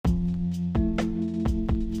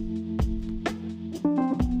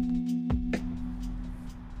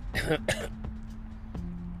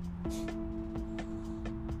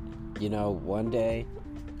You know, one day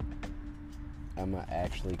I'm gonna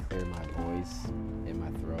actually clear my voice in my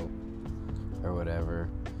throat or whatever.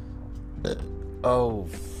 Oh,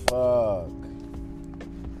 fuck.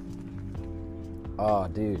 Oh,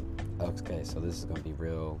 dude. Okay, so this is gonna be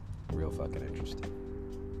real fucking interesting.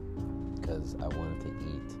 Because I wanted to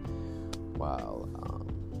eat while I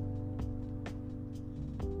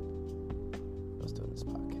was doing this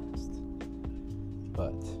podcast.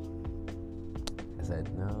 But I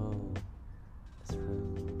said, no, it's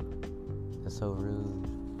rude. That's so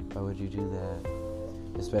rude. Why would you do that?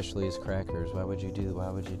 Especially as crackers. Why would you do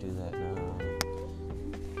that? No.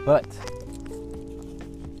 But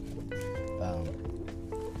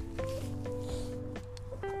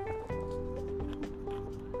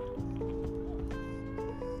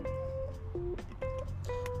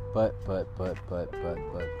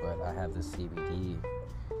But I have the CBD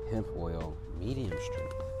hemp oil medium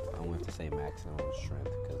strength. I wanted to say maximum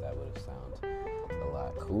strength because that would have sounded a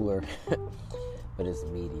lot cooler. But it's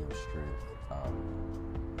medium strength.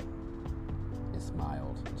 It's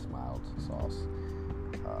mild sauce.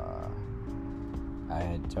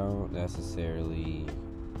 I don't necessarily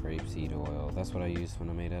grapeseed oil. That's what I use when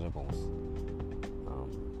I made edibles.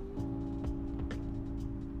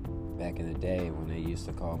 Back in the day when they used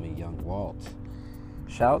to call me Young Walt.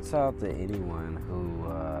 Shouts out to anyone who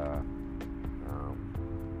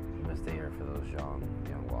was there for those young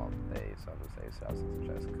Walt days. So I'm gonna say shouts out to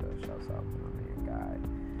Jessica. Shouts out to my man Guy.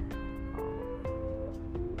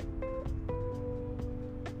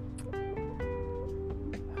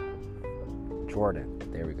 Jordan.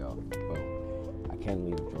 There we go. Boom. I can't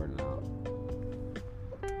leave Jordan out.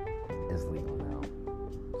 It's legal now.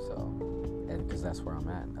 So, and because that's where I'm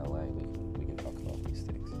at in LA, we can talk about these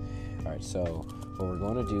things. All right. So what we're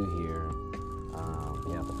going to do here,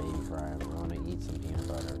 we have the baby fry. We're going to eat some peanut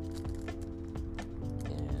butter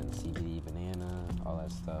and CBD banana, all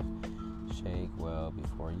that stuff. Shake well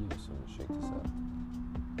before use. So I'm going to shake this up.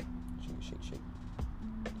 Shake.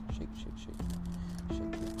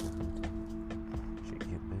 Shake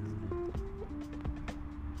your booty.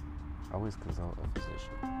 Always consult a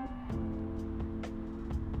physician.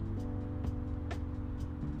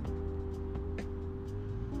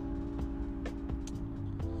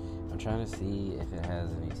 I'm trying to see if it has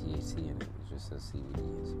any THC in it. It just says CBD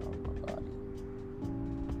is on my body.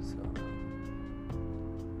 So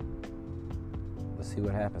let's see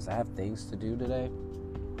what happens. I have things to do today.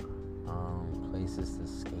 Places to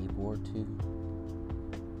skateboard to.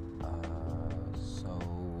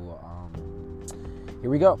 Here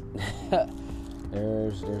we go.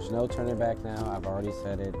 There's no turning back now. I've already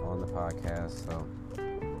said it on the podcast. So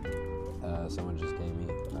someone just gave me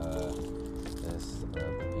this the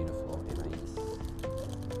beautiful Anais.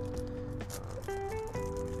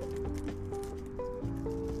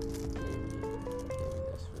 Gave me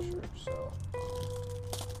this for sure. So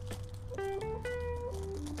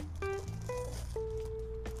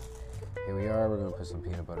here we are. We're gonna put some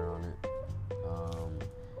peanut butter on it.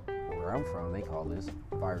 Where I'm from, they call this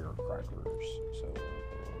firecrackers. So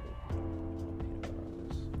peanut butter on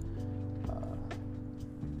this.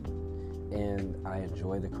 And I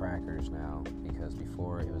enjoy the crackers now because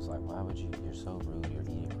before it was like, why would you're so rude, you're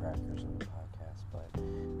eating crackers on the podcast. But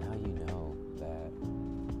now you know that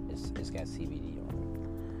it's got CBD on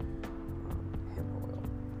it. Hemp oil.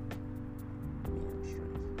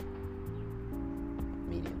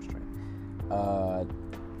 Medium strength.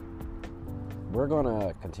 We're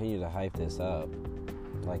gonna continue to hype this up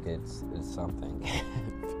like it's something.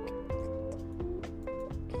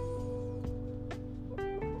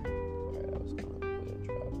 Alright, I was gonna put a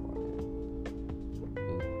drop on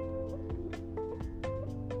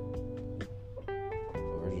it.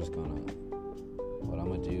 We're just gonna. What I'm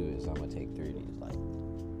gonna do is I'm gonna take 3 of these, like.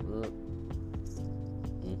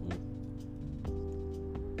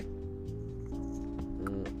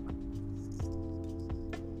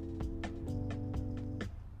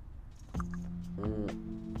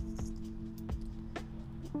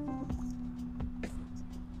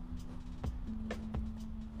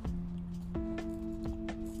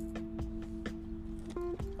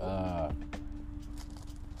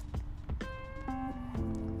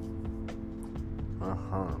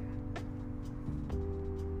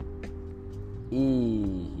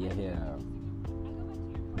 Yeah.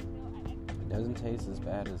 It doesn't taste as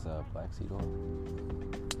bad as black seed oil.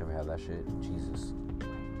 Ever had that shit? Jesus.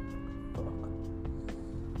 Fuck.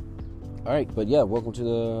 All right, but yeah, welcome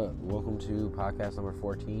to podcast number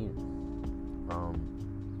 14.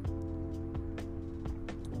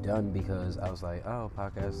 Done because I was like, oh,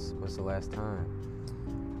 podcast. What's the last time?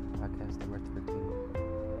 Podcast number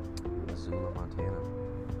 13. Missoula, Montana.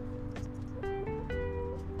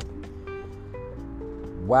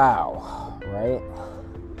 Wow, right?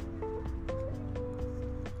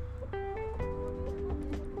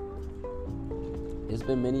 It's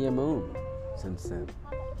been many a moon since then.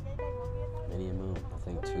 Many a moon. I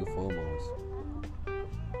think 2 full moons.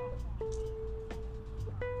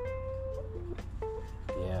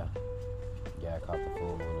 Yeah, I caught the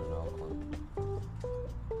full moon in Oakland.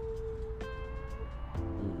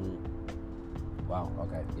 Wow,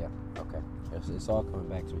 okay, yeah, okay. It's all coming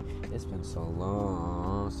back to me. It's been so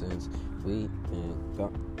long since we been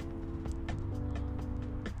gone.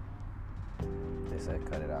 They said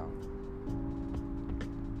cut it out.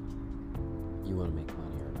 You want to make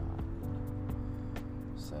money or not?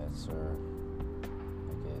 Said, sir,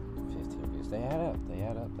 I get 15 views. They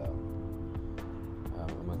add up though.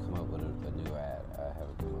 I'm going to come up with a new ad. I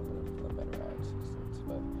haven't come up with a better ad since,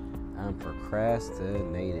 but I'm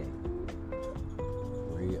procrastinating.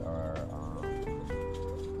 We are,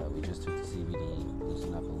 we just took the CBD,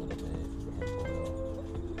 loosen up a little bit, hemp oil.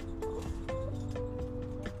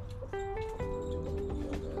 Do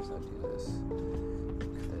yoga as I do this.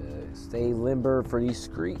 Stay limber for these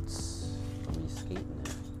streets. I'll be skating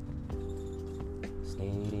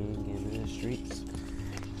in the streets.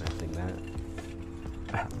 I think that.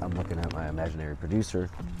 I'm looking at my imaginary producer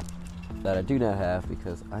that I do not have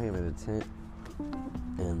because I am in a tent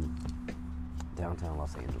in downtown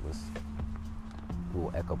Los Angeles.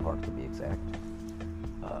 Little Echo Park to be exact.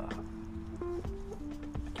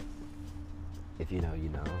 If you know, you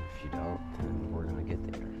know. If you don't, then we're gonna get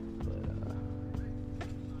there.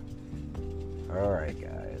 But alright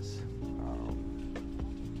guys.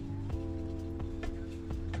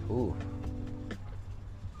 Ooh.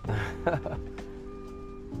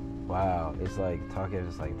 Wow, it's like talking,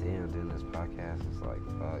 it's like, damn, doing this podcast is like,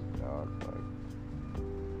 fuck, dog, fuck.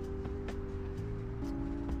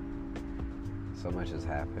 So much has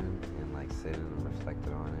happened, and like sitting and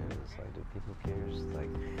reflecting on it, it's like, do people care? It's like,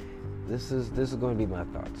 this is going to be my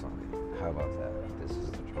thoughts on it. How about that? This is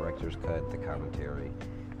the director's cut, the commentary.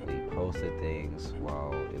 We posted things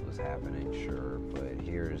while it was happening, sure, but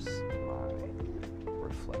here's my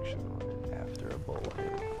reflection on it after a bowl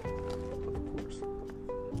hit, of course.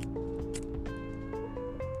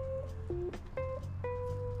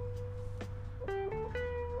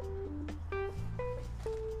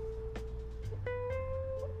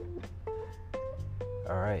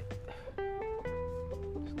 Alright,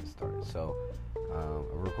 let's get started. So, I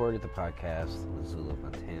recorded the podcast in Missoula,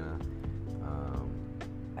 Montana,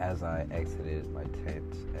 as I exited my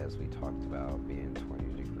tent, as we talked about being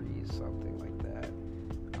 20 degrees, something like that,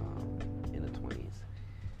 in the 20s,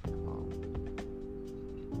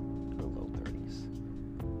 or low 30s,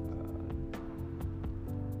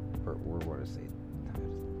 or we're going to say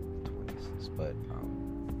 20s, but,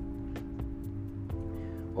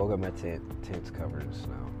 woke up my tent's covered in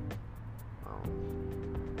snow,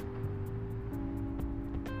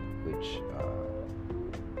 which,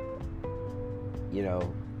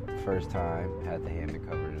 first time, had the hammock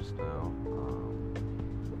covered in snow,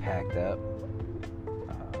 packed up,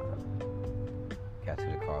 got to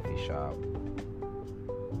the coffee shop,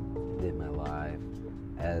 did my live,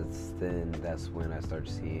 that's when I started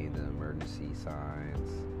seeing the emergency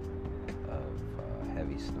signs of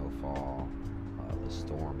heavy snowfall. The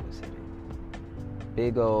storm was hitting.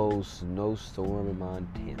 Big old snowstorm in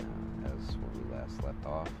Montana, as when we last left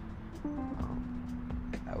off.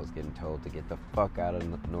 I was getting told to get the fuck out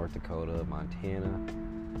of North Dakota, Montana.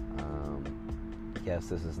 Yes,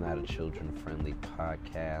 this is not a children-friendly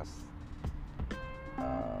podcast,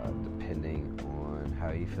 depending on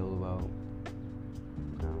how you feel about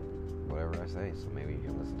whatever I say. So maybe you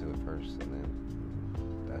can listen to it first, and then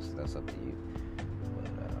that's up to you. But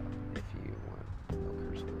if you want no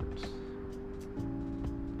curse words,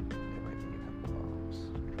 there might be a couple bombs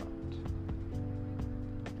dropped.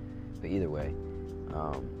 But either way,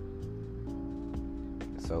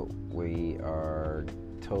 so we are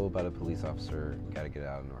told by the police officer, got to get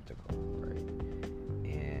out of North Dakota, right?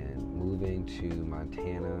 And moving to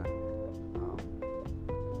Montana,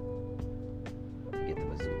 get to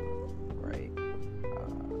Missoula, right?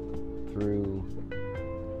 Through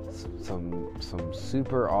some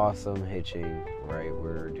super awesome hitching, right?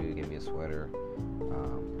 Where dude gave me a sweater.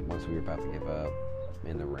 Once we were about to give up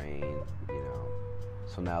in the rain,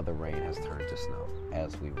 So now the rain has turned to snow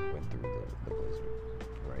as we went through the blizzard,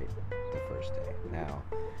 right? The first day. Now,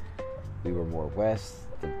 we were more west.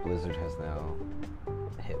 The blizzard has now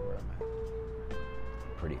hit where I'm at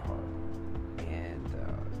pretty hard. And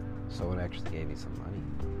someone actually gave me some money.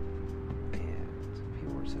 And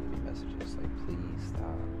people were sending me messages like, please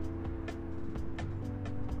stop.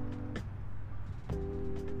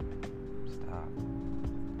 Stop.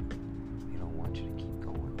 We don't want you to keep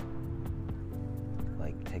going.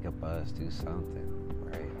 Like, take a bus, do something,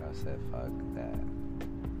 right? I said, fuck that.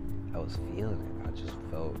 I was feeling it. I just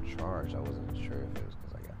felt charged. I wasn't sure if it was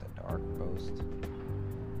because I got the dark roast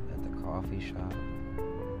at the coffee shop.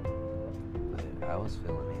 But I was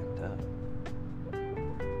feeling amped up.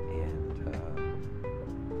 And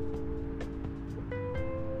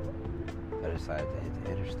I decided to hit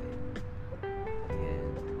the interstate.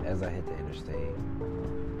 And as I hit the interstate,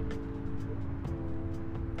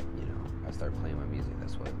 I started playing my music.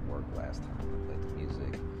 That's what worked last time. I played the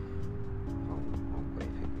music. Homeboy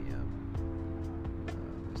picked me up.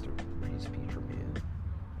 Mr. Preacher Man,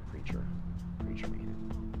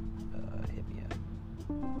 hit me up.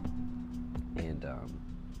 And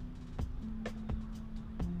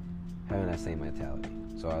having that same mentality.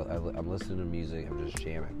 So I'm listening to music. I'm just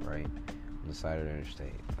jamming, right? On the side of the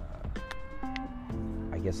interstate.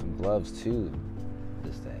 I get some gloves too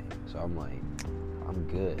this day. So I'm like, I'm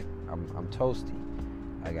good. I'm toasty.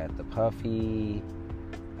 I got the puffy.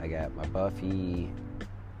 I got my Buffy.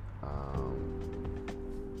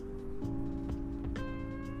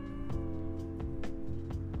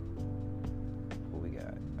 What we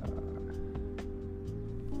got?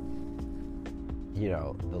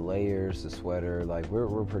 The layers, the sweater. Like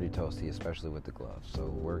we're pretty toasty, especially with the gloves. So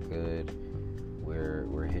we're good.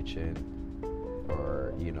 We're hitching,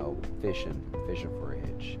 or fishing for a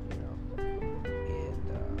hitch.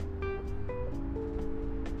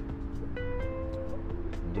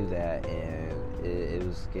 Do that, and it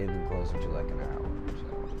was getting closer to like an hour or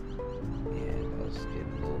so, and I was getting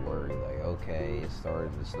a little worried, like, okay, the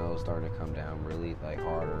snow's starting to come down really like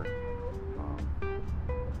harder.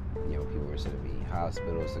 People were sending me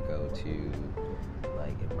hospitals to go to,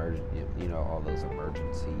 like all those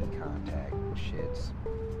emergency contact shits,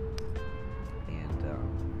 and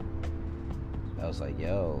I was like,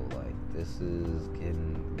 yo, like this is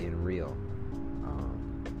getting real.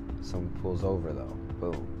 Someone pulls over though.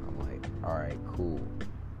 Boom. I'm like, all right, cool.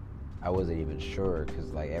 I wasn't even sure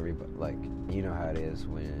because, like, everybody, like, you know how it is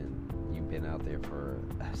when you've been out there for,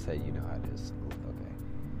 I said, you know how it is. Okay.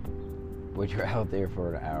 When you're out there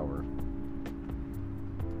for an hour,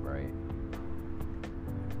 right?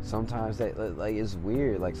 Sometimes it's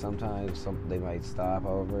weird. Like, sometimes they might stop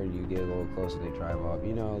over and you get a little closer and they drive off.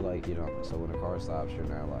 So when a car stops, you're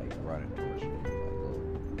not, like, running towards you. You're like, whoa,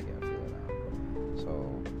 you gotta feel it out.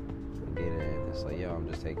 So, get in. It's like, yo, I'm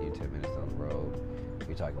just taking you 10 minutes down the road.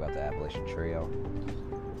 We talk about the Appalachian Trail.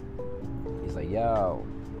 He's like, yo,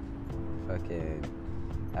 fucking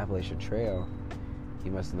Appalachian Trail.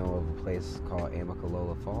 You must know of a place called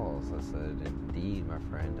Amicalola Falls. I said, indeed, my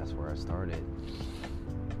friend. That's where I started.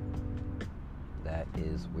 That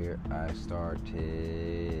is where I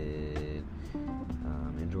started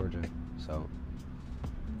in Georgia. So,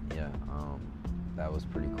 yeah, that was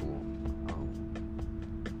pretty cool.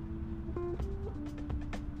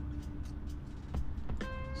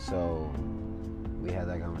 So we had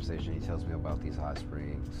that conversation. He tells me about these hot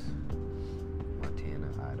springs, Montana,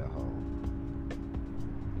 Idaho.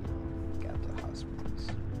 Got the hot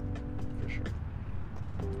springs for sure.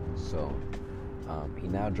 So he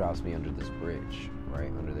now drops me under this bridge,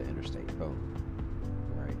 right under the interstate. Boom,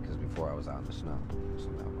 right? Because before I was out in the snow, so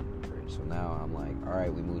now I'm under the bridge. So now I'm like, all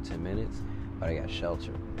right, we moved 10 minutes, but I got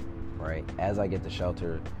shelter, right? As I get the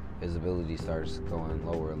shelter, visibility starts going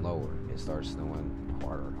lower and lower. It starts snowing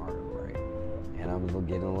harder and harder, right? And I'm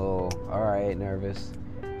getting a little, all right, nervous.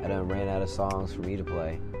 I done ran out of songs for me to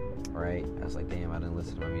play, right? I was like, damn, I didn't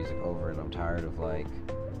listen to my music over, and I'm tired of, like,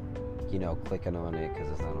 clicking on it because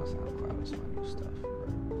it's not on SoundCloud. It's my new stuff,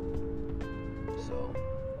 right? So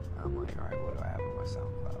I'm like, all right, what do I have on my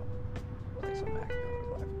SoundCloud? Play some Mac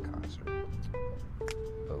Miller live in concert.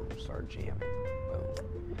 Boom, start jamming. Boom.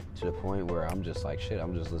 To the point where I'm just like, shit,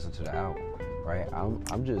 I'm just listening to the album. Right,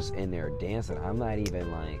 I'm just in there dancing. I'm not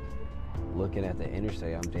even like looking at the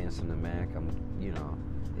interstate. I'm dancing to Mac.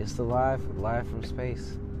 It's the live from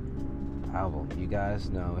space album. You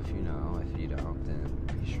guys know. If you know, if you don't, then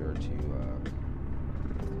be sure to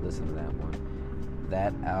listen to that one.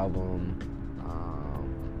 That album,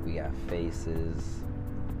 we got Faces.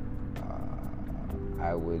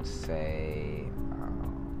 I would say,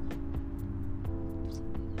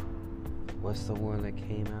 what's the one that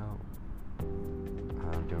came out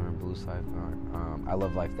during Blue Cypher? I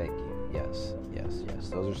Love Life, Thank You. Yes.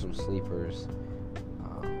 Those are some sleepers.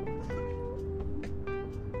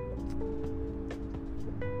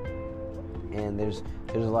 And there's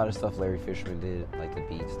a lot of stuff Larry Fishman did, like the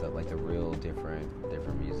beat stuff, like the real different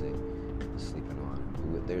music. Sleeping on.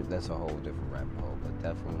 That's a whole different rabbit hole, but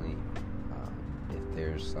definitely, if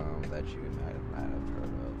there's some that you might not have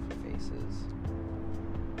heard of, Faces,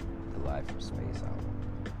 the Live from Space album,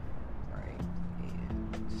 right?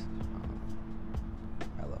 And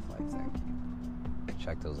I Love Life, Thank You.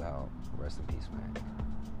 Check those out. Rest in peace, man.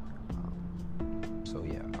 So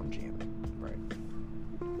yeah, I'm jamming, right?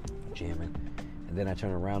 Jamming. And then I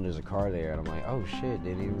turn around, there's a car there, and I'm like, oh shit,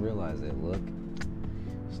 didn't even realize it. Look,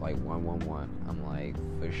 it's like 111. I'm like,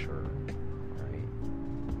 for sure, right?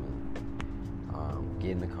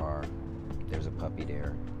 Get in the car. There's a puppy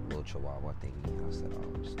there, a little chihuahua thingy. I said,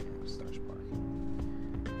 oh, just starts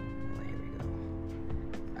barking. I'm like, here we go.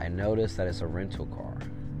 I noticed that it's a rental car,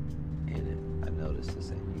 and I noticed it's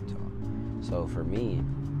in Utah. So for me,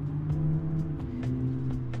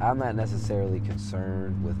 I'm not necessarily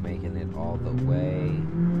concerned with making it all the way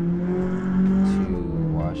to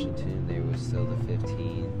Washington. There was still the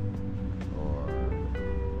 15, or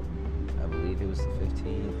I believe it was the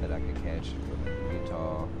 15 that I could catch from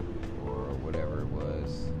Utah or whatever it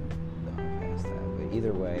was. No, past that. But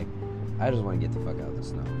either way, I just want to get the fuck out of the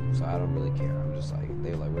snow. So I don't really care. I'm just like, they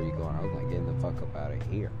were like, where are you going? I was like, getting the fuck up out of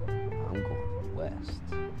here. I'm going west.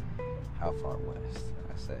 How far west?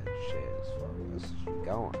 I said, shit, as far west as you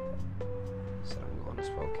going. I said, I'm going to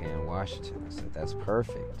Spokane, Washington. I said, that's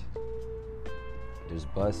perfect. There's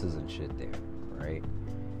buses and shit there, right?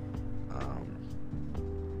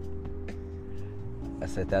 I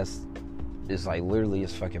said, it's like literally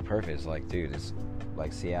it's fucking perfect. It's like, dude, it's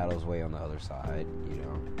like Seattle's way on the other side, you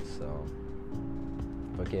know? So,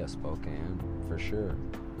 but yeah, Spokane, for sure,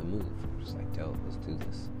 the move. I'm just like, dope, let's do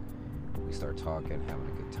this. We start talking, having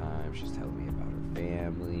a good time. She's telling me about her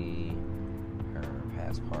family, her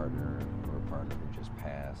past partner, or a partner who just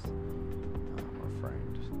passed, or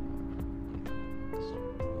friend.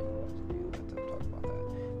 Let them talk about that.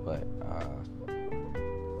 But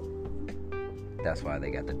that's why they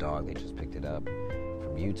got the dog. They just picked it up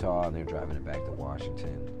from Utah, and they're driving it back to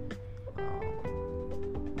Washington.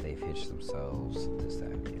 They've hitched themselves, this, that,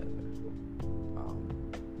 and the other.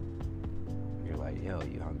 You're like, yo,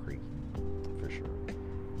 you hungry? For sure.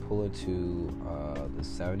 Pull it to the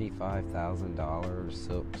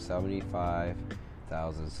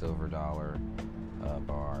 $75,000 silver dollar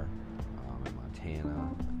bar in Montana.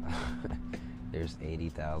 There's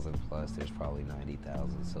 80,000 plus. There's probably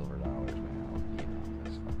 90,000 silver dollars now. You know,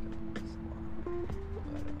 that's fucking that's a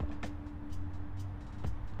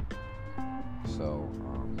lot. So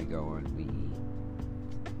we go and we eat.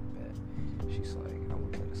 Bet. She's like, I'm gonna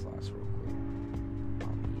play the slots real quick.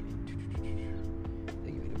 I'm eating.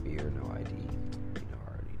 They give me the beer, no ID. You know,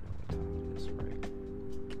 I already know what time it is, right?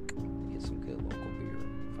 Get some good local beer.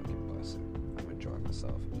 Fucking bussin'. I'm enjoying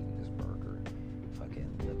myself eating this burger. Fucking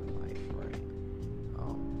living life, right?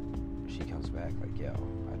 She comes back like, yo,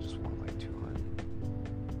 I just want like 200.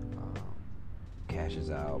 Cashes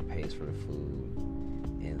out, pays for the food,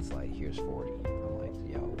 and it's like, here's 40. I'm like,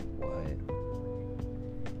 yo, what?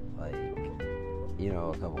 Like, you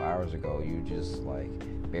know, a couple hours ago, you just like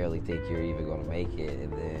barely think you're even gonna make it,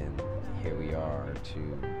 and then here we are to,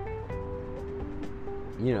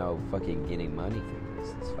 you know, fucking getting money through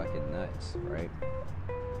this. It's fucking nuts, right?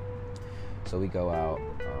 So we go out,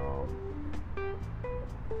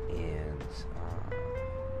 and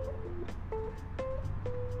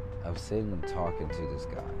I'm sitting talking to this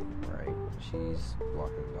guy, right? She's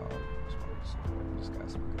walking the dog, smoking a cigarette. This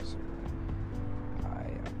guy's smoking a cigarette. I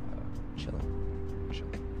am chilling.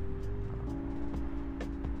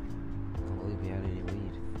 Don't believe we had any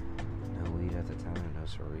weed. No weed at the time, no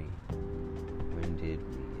sorry. When did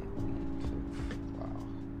we get weed? Wow.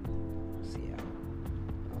 Seattle.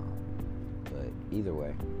 But either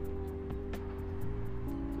way.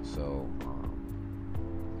 So,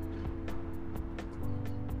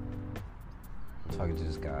 talking to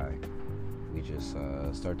this guy, we just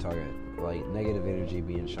start talking, like, negative energy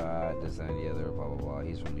being shot, this, that, and the other, blah, blah, blah.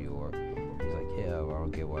 He's from New York. He's like, yeah, well, I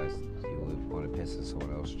don't get why you would want to piss in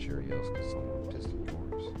someone else's Cheerios because someone pissed in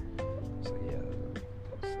yours. So, yeah,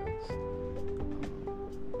 that makes sense. And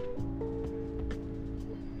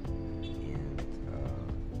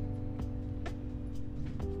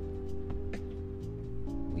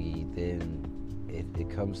we then, it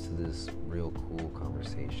comes to this real cool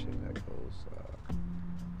conversation that goes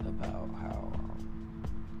about how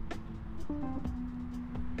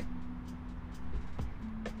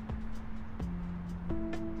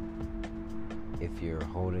if you're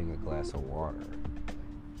holding a glass of water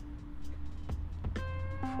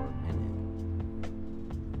for a minute,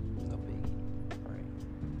 no biggie, right?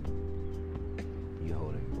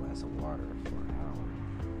 glass of water for an hour,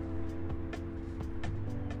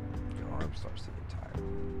 your arm starts to get tired.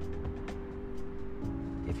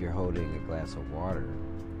 If you're holding a glass of water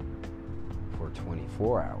for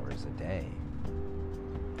 24 hours a day,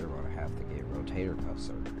 you're going to have to get rotator cuff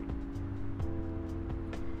surgery.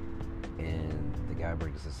 And the guy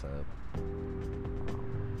brings this up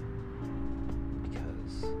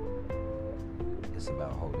because it's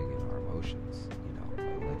about holding in our emotions, like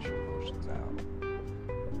let your emotions out.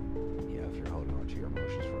 If you're holding on to your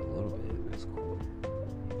emotions for a little bit, that's cool.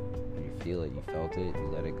 When you feel it, you felt it, you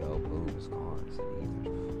let it go, boom, it's gone. It's an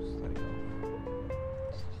ether, just let it go.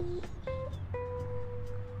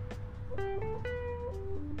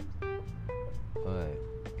 But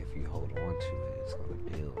if you hold on to it, it's going to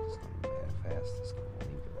build, it's going to manifest, it's going to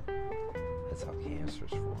linger. That's how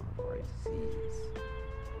cancers form, right? Disease.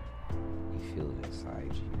 You feel it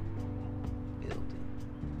inside you, building.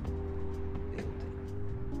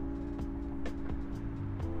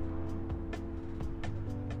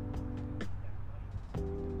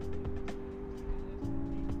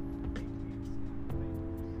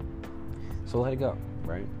 So let it go,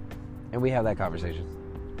 right? And we have that conversation.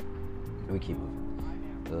 And we keep moving.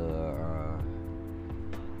 The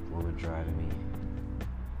woman driving me.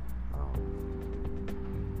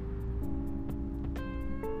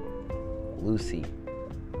 Lucy.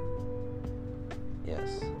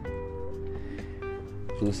 Yes.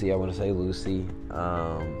 Lucy, I want to say Lucy.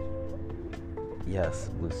 Yes,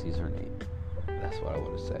 Lucy's her name. That's what I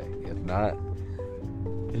want to say. If not,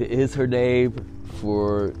 it is her name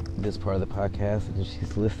for this part of the podcast, and if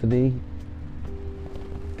she's listening,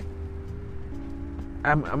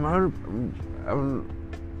 I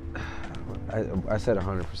said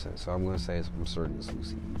 100%, so I'm going to say I'm certain it's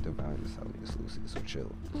Lucy. Divine is telling me it's Lucy, so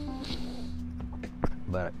chill.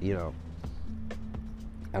 But, I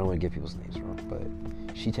don't want to get people's names wrong,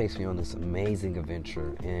 but she takes me on this amazing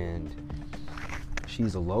adventure, and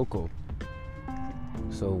she's a local.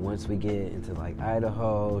 So once we get into,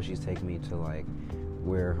 Idaho, she's taking me to,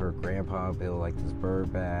 where her grandpa built, this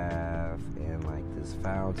bird bath and, this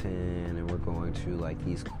fountain, and we're going to,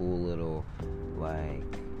 these cool little,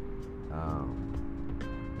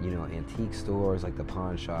 antique stores, the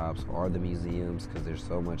pawn shops or the museums, because there's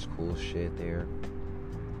so much cool shit there.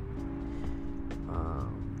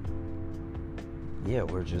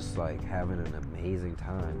 We're just, having an amazing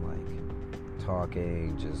time,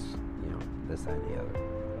 talking, just, this, that, and the other.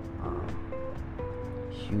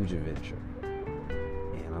 Huge adventure.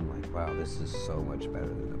 And I'm like, wow, this is so much better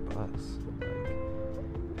than a bus.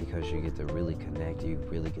 Because you get to really connect, you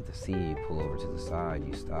really get to see, you pull over to the side,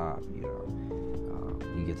 you stop,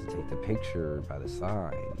 you get to take the picture by the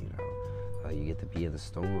side, you get to be in the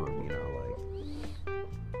storm,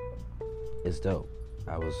 it's dope.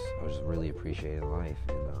 I was really appreciating life,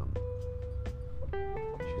 and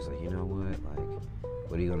she was like, you know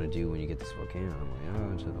what are you gonna do when you get to Spokane? I'm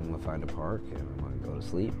like, I'm gonna find a park, and I'm gonna go to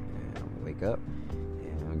sleep, and I'm gonna wake up,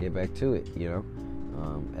 and I'll get back to it,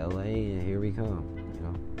 LA, and here we come,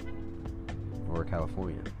 or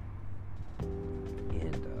California.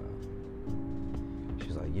 And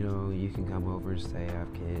she's like, you can come over and stay. I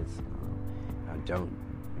have kids. I don't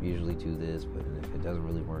usually do this, but if it doesn't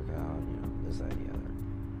really work out, this, that, and the other,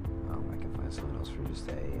 I can find someone else for you to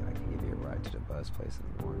stay, and I can give you a ride to the bus place in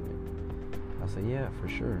the morning. I said, yeah, for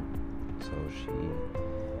sure. So she,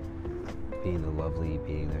 being the lovely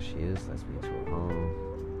being that she is, lets me into her home,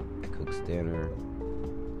 cooks dinner,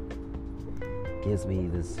 gives me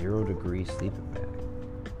this 0-degree sleeping bag.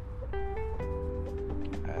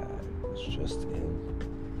 I was just in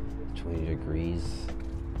 20 degrees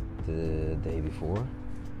the day before,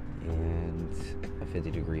 and a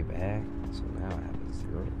 50-degree bag. So now I have a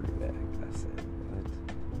 0-degree bag. I said, what?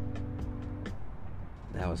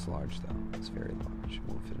 Now it's large though. It's very large. It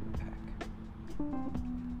won't fit in the pack.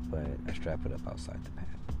 But I strap it up outside the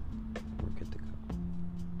pack. We're good to go.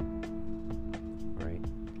 Right?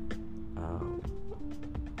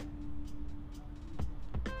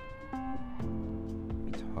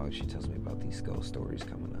 She tells me about these ghost stories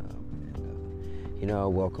coming up, and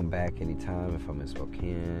welcome back anytime if I'm in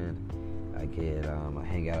Spokane. I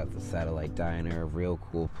hang out at the Satellite Diner, real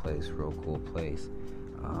cool place.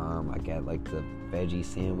 I got the veggie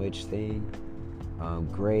sandwich thing,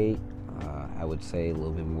 great. I would say a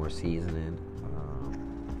little bit more seasoning.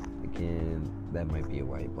 Again, that might be a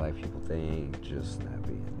white black people thing, just not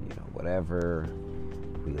being, whatever.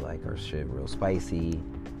 We like our shit real spicy.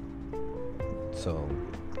 So,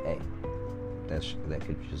 hey, that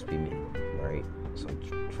could just be me, right? So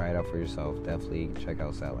try it out for yourself. Definitely check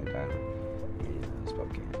out Satellite Diner in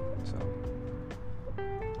Spokane. So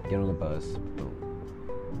get on the bus, boom.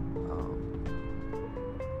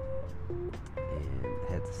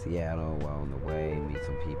 Seattle. While on the way, meet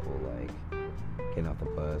some people, like, getting off the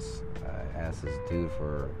bus. I asked this dude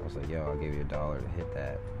I was like, yo, I'll give you $1 to hit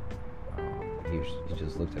that. He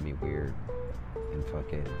just looked at me weird and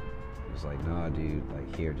fucking was like, nah, dude,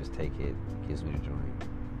 like, here, just take it. Gives me the joint.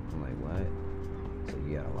 I'm like, what? So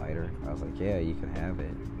you got a lighter? I was like, yeah, you can have it.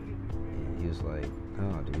 And he was like,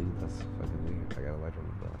 no, dude, that's fucking weird. I got a lighter on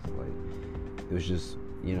the bus. Like, it was just,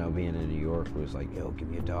 you know, being in New York, it was like, yo, give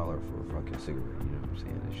me $1 for a fucking cigarette. You know what I'm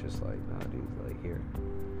saying? It's just like, nah, dude, like, here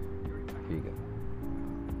you go.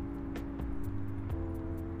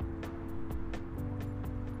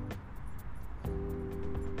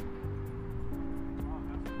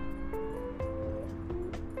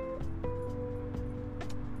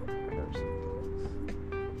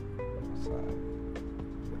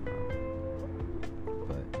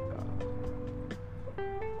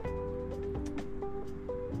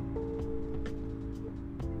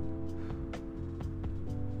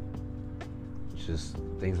 Just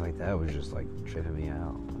things like that was just like tripping me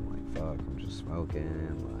out. I'm like, fuck, I'm just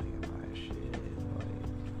smoking, like, am I shit?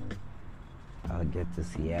 Like, I get to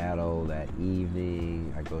Seattle that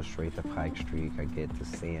evening, I go straight to Pike Street, I get the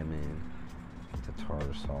salmon, the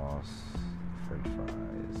tartar sauce, french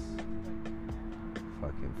fries,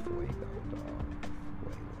 fucking fuego, dog,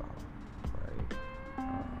 fuego, right?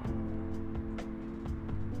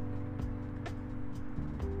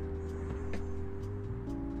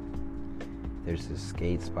 There's this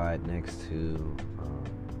skate spot next to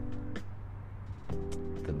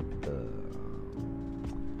the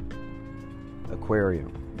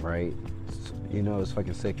aquarium, right? You know, it's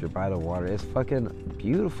fucking sick. You're by the water. It's fucking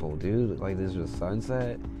beautiful, dude. Like, there's a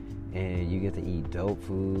sunset, and you get to eat dope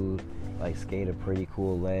food, like, skate a pretty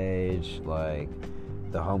cool ledge. Like,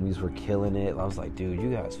 the homies were killing it. I was like, dude,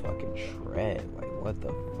 you guys fucking shred. Like, what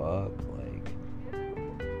the fuck? Like,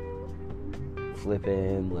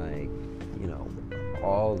 flipping, like, you know,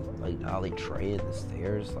 all, like, Ollie Trey in the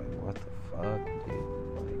stairs, like, what the fuck, dude,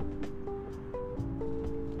 like,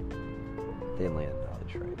 didn't land on Ollie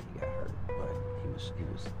Trey, he got hurt, but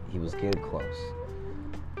he was getting close,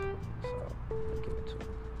 so, I'll give it to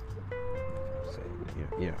him, so,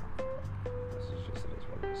 you know, this is just, it is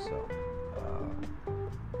what it is, so,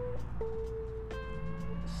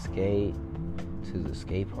 skate to the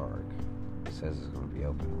skate park, it says it's going to be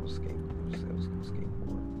open, we'll skate, it says it's going to skateboard.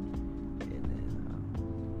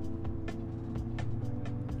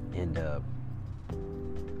 End up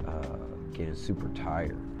getting super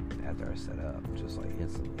tired after I set up, just like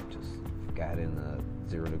instantly, just got in the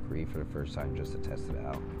 0 degree for the first time just to test it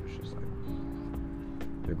out. It was just like,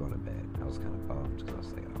 they're going to bed. I was kind of bummed because I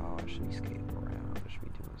was like, oh, I should be skating around, I should be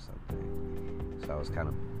doing something. So I was kind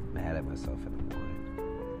of mad at myself in the morning.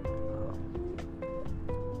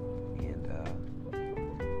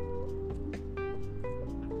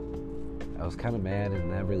 I was kind of mad and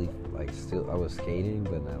not really, like, still, I was skating,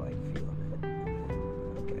 but not, like, feeling it. And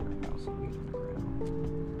then, okay, I found some weed on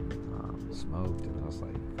the ground. Smoked, and I was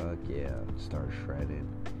like, fuck yeah, started shredding.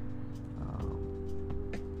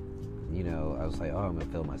 You know, I was like, oh, I'm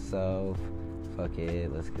gonna feel myself. Fuck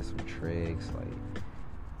it, let's get some tricks. Like,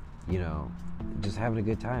 you know, just having a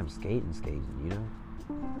good time, skating, you know?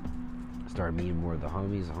 Started meeting more of the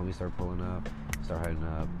homies started pulling up, started heading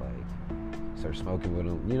up, like, started smoking with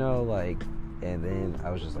them, you know, like, and then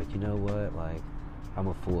I was just like, you know what, like, I'm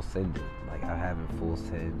a full sended, like, I haven't full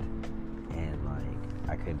send, and, like,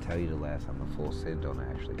 I couldn't tell you the last time a full send on an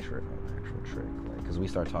actual trick, like, because we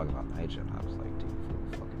started talking about Nigel, and I was like, dude,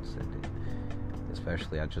 full fucking sended,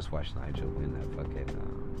 especially, I just watched Nigel win that fucking,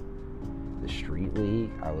 the street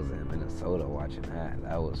league. I was in Minnesota watching that.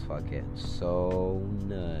 That was fucking so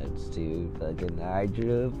nuts, dude. Fucking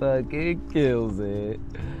Nigel fucking kills it.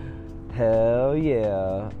 Hell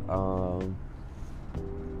yeah.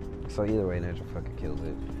 So either way, Nigel fucking kills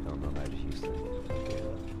it. If you don't know Nigel Houston,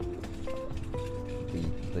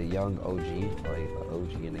 the young OG, like the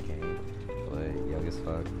OG in the game, but young as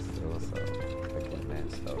fuck still. So fucking man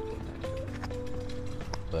stoked on that shit.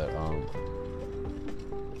 But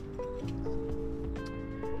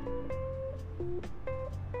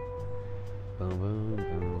boom, boom,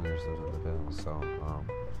 boom. There's the bell. So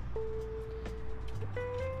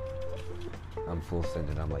I'm full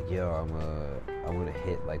sending. I'm like, yo, I want to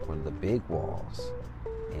hit like one of the big walls,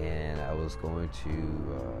 and I was going to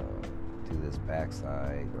do this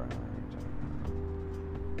backside grind.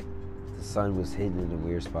 The sun was hidden in a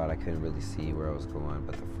weird spot. I couldn't really see where I was going,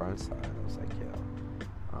 but the front side, I was like, yo,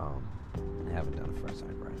 I haven't done a front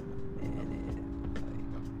side grind in a minute. Like,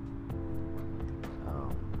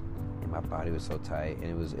 and my body was so tight, and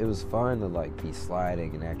it was fun to like be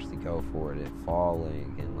sliding and actually go for it and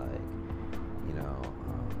falling and like, you know,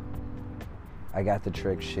 I got the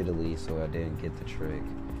trick shittily, so I didn't get the trick.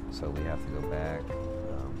 So we have to go back.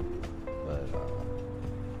 But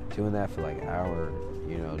doing that for like an hour,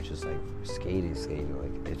 you know, just like skating,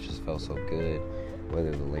 like it just felt so good.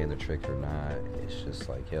 Whether to land the trick or not, it's just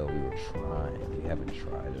like, yo, we were trying. You haven't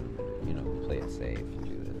tried in a minute. You know, we play it safe, you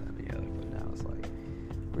do this and the other. But now it's like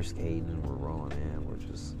we're skating and we're rolling in. We're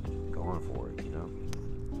just going for it, you know.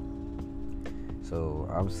 So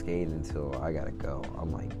I'm skating until I gotta go.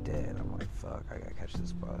 I'm like dead. I'm like, fuck, I gotta catch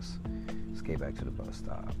this bus. Skate back to the bus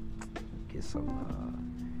stop. Get some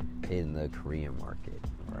in the Korean market,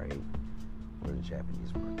 right? Or the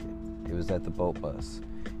Japanese market. It was at the boat bus.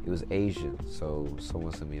 It was Asian, so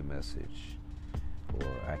someone sent me a message. Or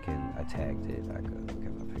I tagged it. I could look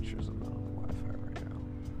at my pictures. I'm not on the Wi-Fi right now.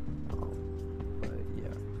 But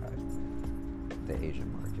yeah, the Asian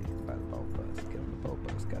market by the boat bus. Get on the boat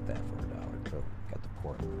bus. Got that for $1. Got the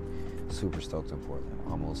Portland. Super stoked on Portland.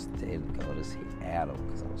 Almost didn't go to see Adam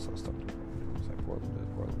because I was so stoked on Portland. I was like, Portland.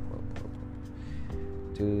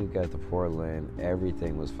 Dude, got to Portland.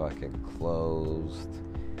 Everything was fucking closed.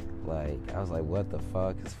 Like, I was like, what the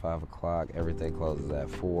fuck? It's 5 o'clock. Everything closes at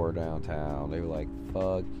 4 downtown. They were like,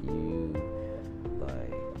 fuck you.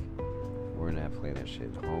 Like, we're not playing that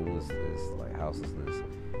shit. Homelessness, like, houselessness.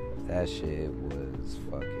 That shit was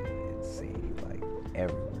fucking insane. Like,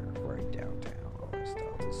 everywhere. Right downtown. All that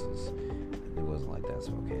stuff. It wasn't like that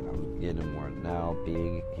Spokane. I'm getting more now.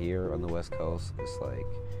 Being here on the West Coast, it's like,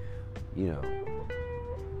 you know,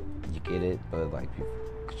 you get it, but like,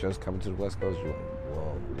 just coming to the West Coast, you're like,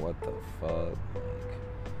 whoa, what the fuck?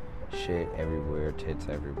 Like, shit everywhere, tits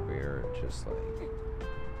everywhere, just like,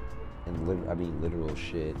 and literal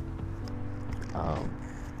shit.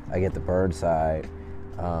 I get the Burnside,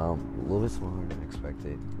 a little bit smaller than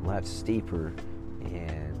expected, a lot steeper,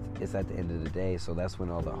 and it's at the end of the day, so that's when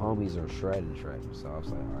all the homies are shredding. So I was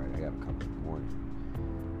like, all right, I gotta come in the morning,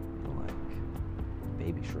 and like,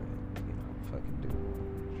 baby shred, you know, fucking do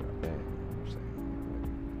drop in, you know what I'm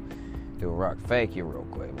saying? Do a rock fake you real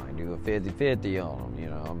quick, like do a 50-50 on them, you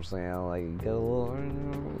know what I'm saying? Like, get a little, you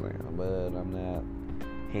know what I'm saying? But I'm not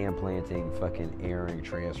hand planting, fucking airing,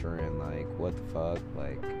 transferring, like, what the fuck?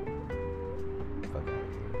 Like, fuck out of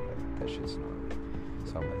here. Like, that shit's gnarly.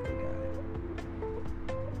 So I'm like, they got it.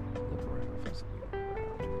 Look around for some people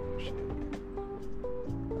around, shit.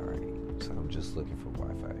 Alright, so I'm just looking for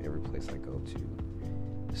Wi-Fi. Every place I go to,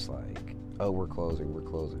 it's like, oh, we're closing, but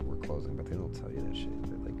they don't tell you that shit.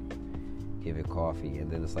 They like give it coffee, and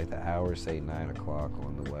then it's like the hours say 9 o'clock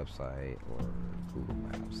on the website or Google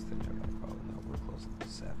Maps. Then they're like, oh no, we're closing at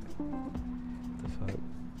 7. What the fuck?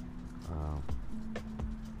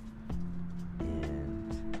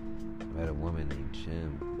 And I met a woman named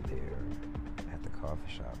Jim there at the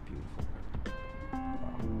coffee shop. Beautiful.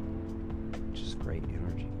 Just great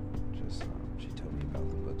energy. Just she told me about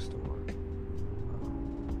the bookstore.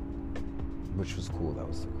 Which was cool. That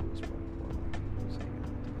was the coolest part of Portland. I was hanging out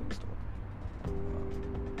at the bookstore.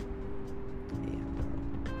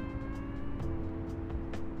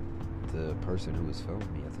 And the person who was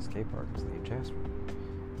filming me at the skate park was named Jasper.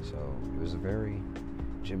 So it was a very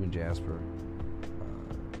Jim and Jasper,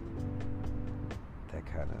 that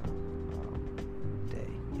kind of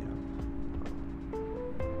day, you know.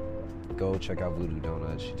 Go check out Voodoo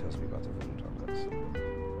Donuts. She tells me about the Voodoo Donuts.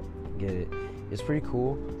 Get it. It's pretty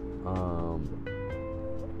cool.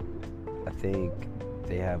 I think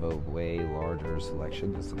they have a way larger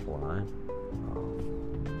selection than Sublime.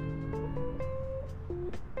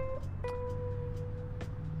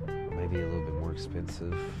 Maybe a little bit more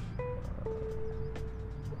expensive.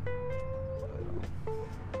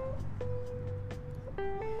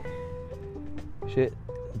 Shit,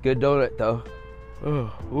 good donut though.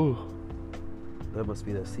 Oh, ooh. That must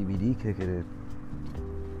be that CBD kicking in.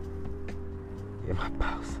 Yeah, my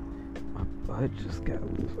butt just got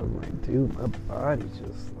loose. I'm like, dude, my body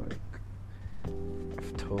just like, I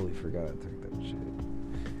totally forgot I took that shit.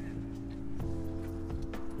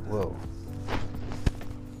 Whoa.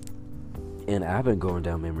 And I've been going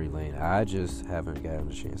down memory lane. I just haven't gotten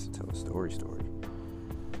a chance to tell a story.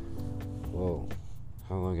 Whoa.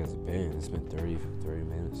 How long has it been? It's been 30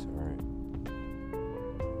 minutes. All right.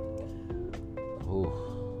 Oh.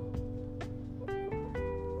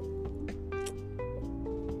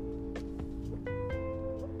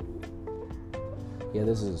 Yeah,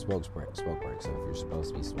 this is a smoke break. So if you're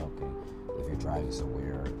supposed to be smoking, if you're driving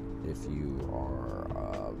somewhere, if you are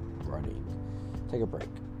running, take a break.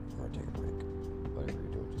 Or take a break. Whatever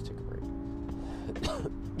you're doing, just take a break.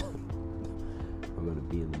 I'm going to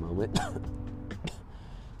be in the moment.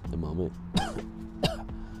 The moment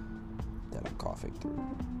that I'm coughing through.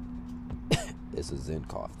 It's a Zen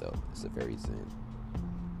cough though. It's a very Zen.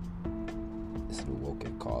 It's an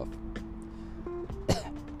awoken cough.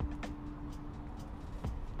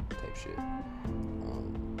 Type shit.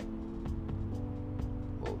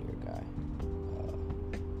 Older guy.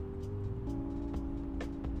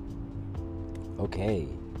 Okay.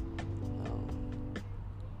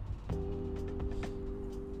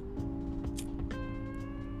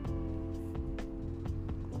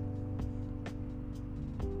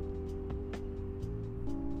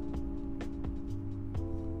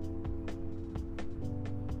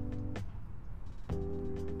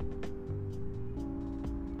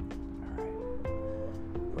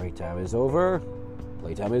 Break time is over.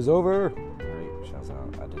 Playtime is over. Alright, shouts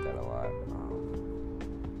out. I did that a lot.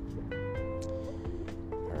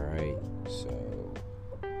 Alright, so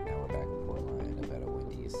now we're back in Portland. I'm at a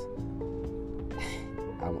Wendy's.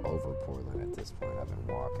 I'm over Portland at this point. I've been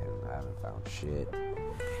walking. I haven't found shit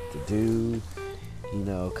to do. You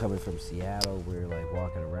know, coming from Seattle, we're like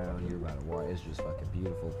walking around. You're about to walk. It's just fucking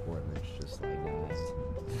beautiful. Portland's just like nice.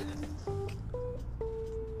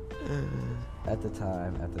 At the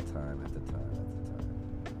time.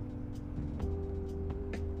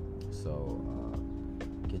 So,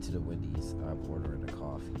 get to the Wendy's. I'm ordering a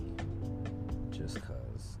coffee. Just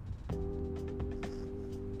cause.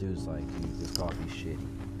 Dude's like, dude, this coffee's shitty.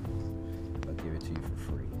 I'll give it to you for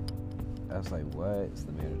free. I was like, what? It's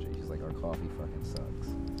the manager. He's like, our coffee fucking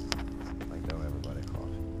sucks. Like, don't ever buy a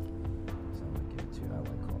coffee. So I'm gonna give it to you. I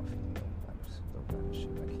like coffee. I just don't buy this shit.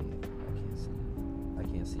 I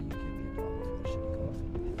can't see you give me $1 for shitty coffee.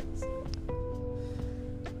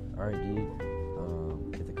 Alright, dude.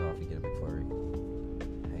 Get the coffee, get a McFlurry.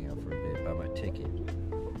 Hang out for a bit. Buy my ticket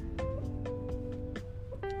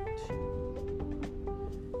to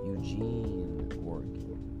Eugene,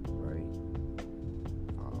 Oregon. Right?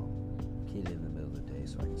 Get in the middle of the day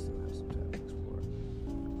so I can still have some time to explore.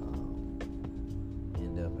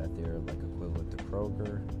 End up at their like equivalent to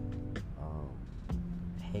Kroger.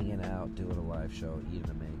 Hanging out, doing a live show, eating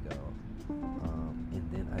a mango. And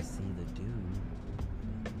then I see the dude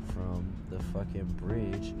from the fucking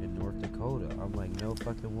bridge in North Dakota. I'm like, no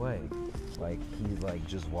fucking way. Like, he like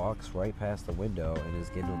just walks right past the window and is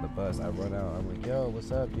getting on the bus. I run out. I'm like, yo,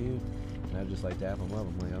 what's up, dude? And I just like dap him up.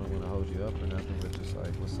 I'm like, I don't want to hold you up or nothing, but just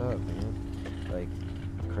like, what's up, man? Like,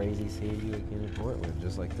 crazy seeing you again in Portland,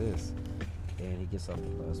 just like this. And he gets off the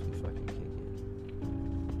bus. We fucking kick it.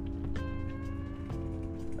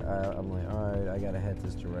 I'm like, alright, I gotta head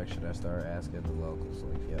this direction. I start asking the locals,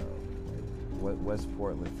 like, yo, like, what's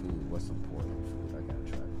Portland food? What's some Portland food? I gotta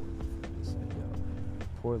try Portland food. He's like, yo,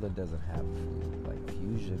 Portland doesn't have food. Like,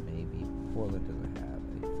 Fusion maybe, Portland doesn't have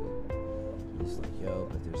any food. He's like, yo,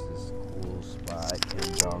 but there's this cool spot, Kim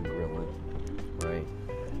Jong Grillin', right?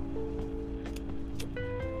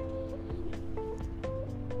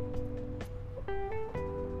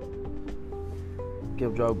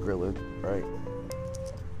 Kim Jong Grillin', right?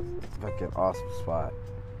 Fucking awesome spot.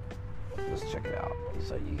 Let's check it out. He's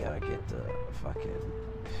like, you gotta get the fucking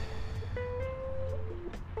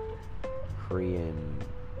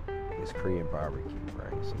it's Korean barbecue,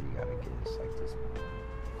 right? So you gotta get it's like this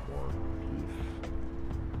pork beef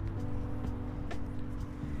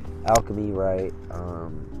alchemy, right?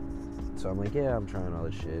 So I'm like, yeah, I'm trying all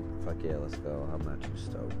this shit. Fuck yeah, let's go. I'm not too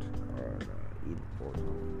stoked on eating pork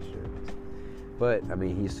and shit. But I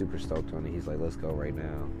mean, he's super stoked on it. He's like, let's go right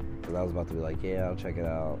now. Because I was about to be like, yeah, I'll check it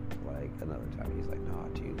out like another time. He's like, nah,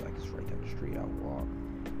 dude, like it's right down the street. I'll walk.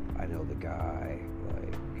 I know the guy.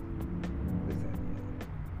 Like, this, that,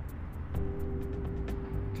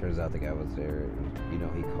 yeah. Turns out the guy was there. You know,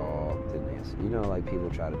 he called, didn't answer. You know, like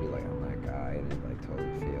people try to be like, I'm that guy, and it like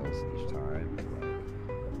totally fails each time. But like,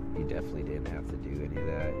 he definitely didn't have to do any of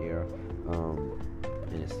that, you know.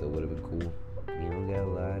 And it still would have been cool. You don't got a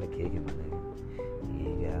lot of kicking my name. You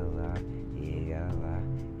ain't got a lot. You ain't got a lot.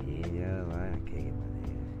 You ain't got a lot of kicking my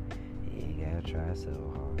name. You ain't gotta try so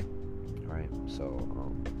hard. Alright, so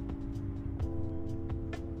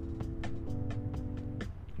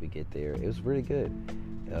we get there. It was really good.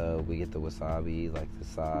 We get the wasabi, like the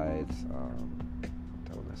sides.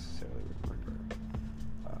 Don't necessarily remember.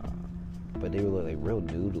 But they were like real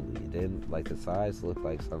noodly. Then like the sides looked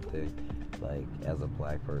like something like as a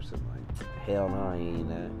black person, like hell no, I ain't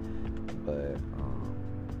that. But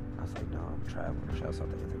I was like, no, I'm traveling. Shouts out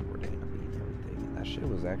to Anthony Bourdain, I'm eating everything, and that shit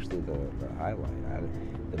was actually the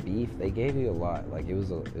highlight. The beef, they gave you a lot. Like it was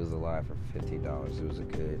a lot for $15. It was a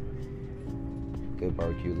good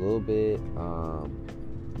barbecue. A little bit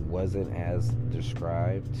wasn't as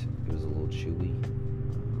described. It was a little chewy.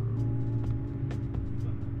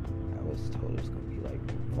 I was told it was gonna be like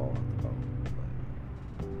fall off the bone,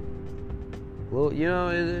 but Well,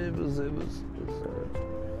 it was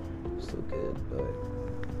still good, but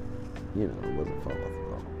it wasn't fun at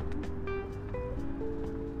all.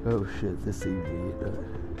 Oh shit, this seemed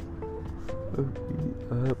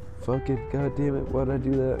fucking goddamn it, why'd I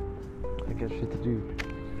do that? I got shit to do.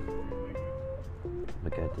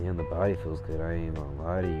 But goddamn, the body feels good. I ain't gonna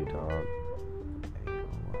lie to you, dog. I ain't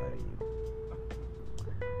gonna lie to you.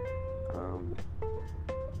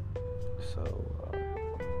 So,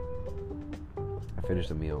 I finished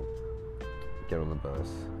the meal, get on the bus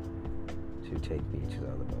to take me to the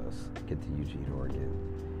other bus, get to Eugene, Oregon,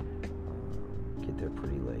 get there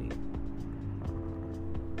pretty late,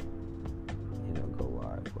 go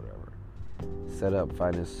live, whatever. Set up,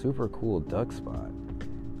 find this super cool duck spot.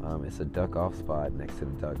 It's a duck off spot next to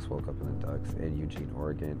the ducks. Woke up in the ducks in Eugene,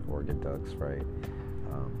 Oregon ducks, right?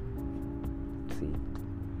 See,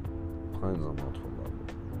 puns on multiple levels.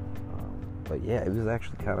 But yeah, it was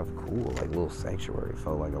actually kind of cool, like a little sanctuary. It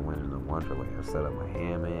felt like I went into Wonderland. I set up my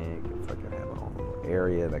hammock, and fucking had my own little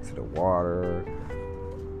area next to the water.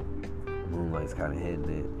 Moonlight's kind of hitting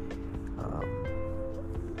it.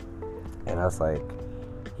 And I was like,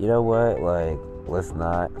 you know what? Like, let's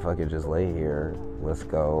not fucking just lay here. Let's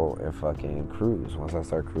go and fucking cruise. Once I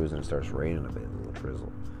start cruising, it starts raining a bit, a little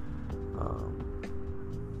drizzle.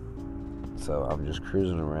 So I'm just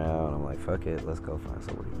cruising around. I'm like, fuck it, let's go find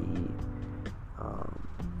somewhere to eat.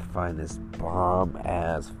 Find this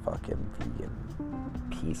bomb-ass fucking vegan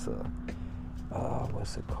pizza.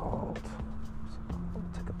 What's it called?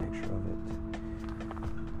 Took a picture of it.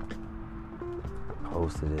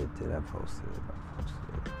 Posted it. Did I post it? I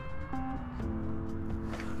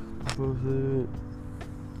posted it.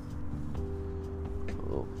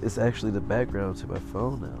 Oh, it's actually the background to my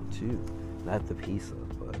phone now, too. Not the pizza,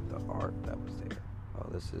 but the art that was there. Oh,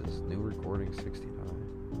 this is new recording 69.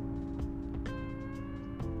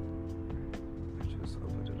 I just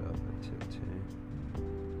opened it up at 10:10.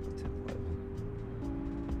 10:11.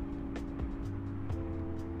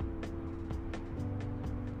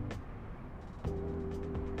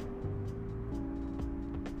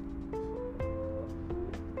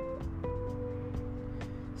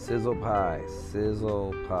 Sizzle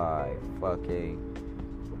pie, fucking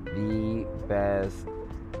the best.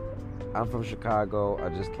 I'm from Chicago. I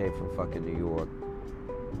just came from fucking New York,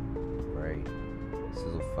 right?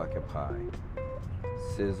 Sizzle fucking pie.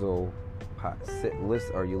 Sizzle pie.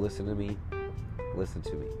 Are you listening to me? Listen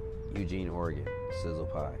to me. Eugene, Oregon. Sizzle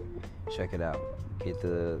pie. Check it out.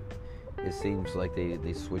 It seems like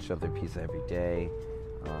they switch up their pizza every day.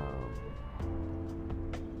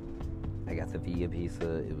 I got the vegan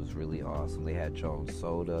pizza. It was really awesome. They had Jones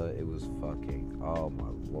soda. It was fucking, oh my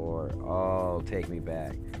lord. Oh, take me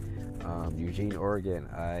back. Eugene, Oregon.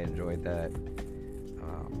 I enjoyed that.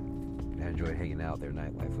 I enjoyed hanging out. Their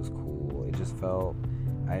nightlife was cool. It just felt,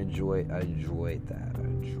 I enjoyed that. I enjoyed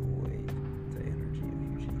the energy of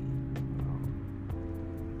Eugene.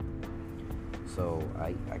 So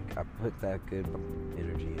I put that good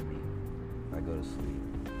energy in me. I go to sleep.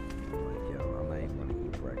 I'm like, yo, I'm not even gonna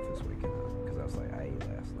eat breakfast waking up because I was like, I ate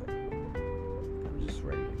last night. I'm just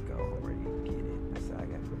ready to go. I'm ready to get it. I said, I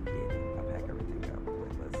gotta go get it. I pack everything up. I'm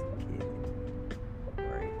like, let's get it.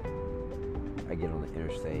 Right? I get on the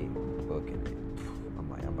interstate, booking it. I'm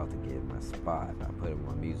like, I'm about to get my spot. I put in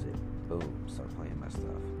my music. Boom, start playing my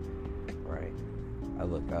stuff. Right? I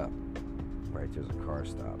look up. Right? There's a car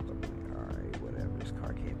stopped. I'm like, all right, whatever. This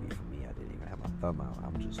car can't be for me. I didn't even have my thumb out.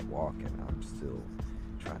 I'm just walking. I'm still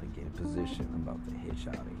trying to get in position. I'm about to hitch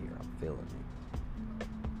out of here. I'm feeling it.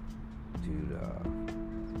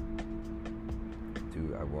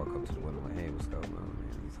 Dude, I walk up to the window like, hey, what's going on,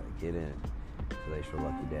 man? He's like, get in. Today's your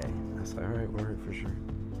lucky day. And I said, all right, word, for sure.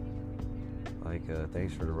 Like,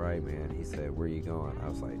 thanks for the ride, man. He said, where you going? I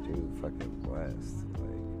was like, dude, fucking west.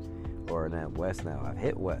 Like, or not west now. I've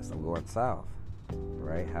hit west. I'm going south.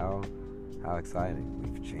 Right? How exciting.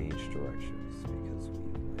 We've changed directions because we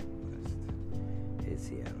went west. Hit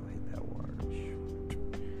Seattle, hit that water.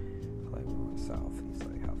 Like, we went south. He's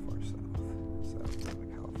like, how far south? South, like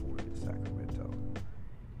California, Sacramento.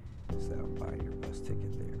 He said, I'm buying your bus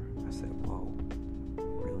ticket there. I said, whoa,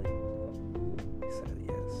 really? He said,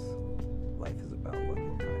 yes. Life is about luck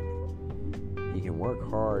and timing. You can work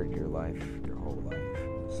hard your whole life.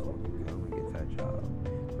 Someone can come and get that job,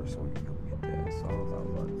 or someone can come and get that. It's all about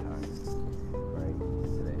luck and timing, right?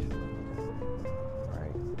 Today's your lucky day,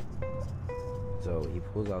 right? So he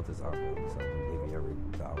pulls out this envelope and said, I'm gonna give you every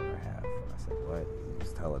dollar I have. I said, what? He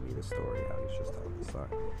was telling me the story, how he was just telling the son.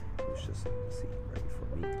 He was just in the seat ready for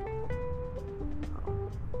me.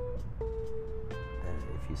 And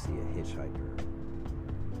if you see a hitchhiker,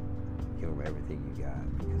 give them everything you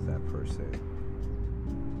got, because that person,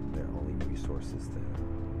 their only resource is them.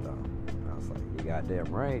 And I was like, you goddamn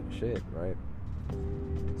right, shit, right?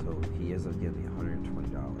 So he ends up giving me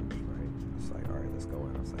 $120, right? It's like, all right, let's go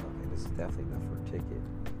in. I was like, okay, this is definitely enough for a ticket.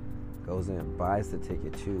 Goes in, buys the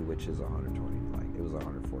ticket too, which is 120, like it was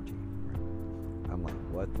 114, right? I'm like,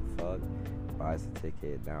 what the fuck? Buys the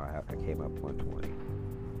ticket, now I came up 120,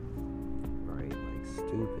 right? Like,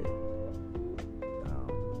 stupid.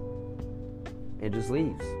 And just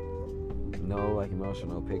leaves. No, like,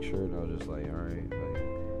 emotional picture, no, just like, all right,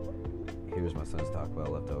 like, here's my son's Taco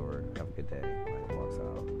Bell left over, have a good day, like, walks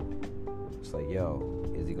out. It's like, yo,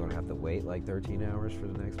 is he gonna have to wait like 13 hours for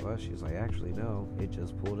the next bus? She's like, actually, no, it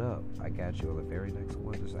just pulled up. I got you on the very next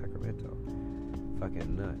one to Sacramento.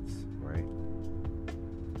 Fucking nuts, right?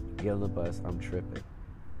 Get on the bus, I'm tripping.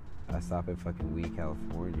 I stop in fucking Weed,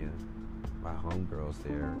 California. My homegirl's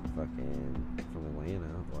there, fucking from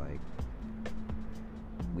Atlanta, like,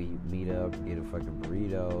 we meet up, get a fucking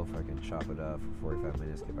burrito, fucking chop it up for 45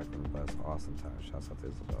 minutes, get back on the bus. Awesome time. Shouts out to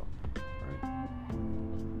Isabel. Right?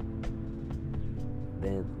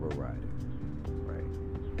 Then we're riding. Right?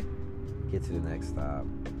 Get to the next stop.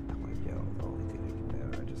 I'm like, yo, the only thing that can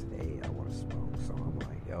better, I just ate. I want to smoke. So I'm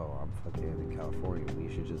like, yo, I'm fucking in California. We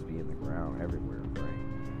should just be in the ground everywhere, right?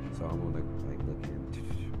 So I'm gonna like looking,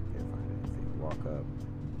 can't find anything. Walk up.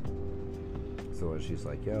 So she's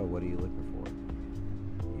like, yo, what are you looking for?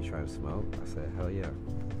 You trying to smoke? I said, hell yeah.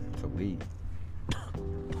 Some weed.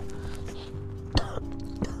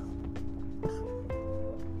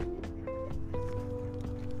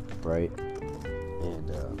 Right? And,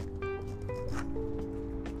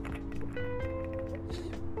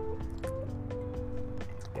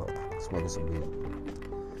 well, smoking some weed.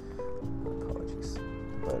 Apologies.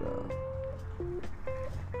 But,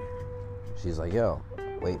 she's like, yo,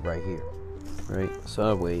 wait right here. Right? So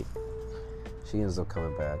I wait. She ends up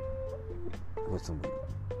coming back with some weed,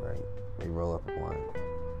 right? We roll up a blunt.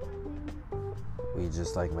 We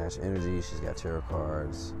just like match energy. She's got tarot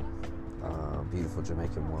cards. Beautiful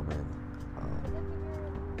Jamaican woman.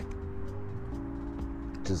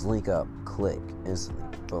 Just link up, click,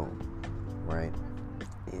 instantly, boom, right?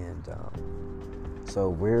 And so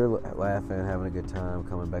we're laughing, having a good time,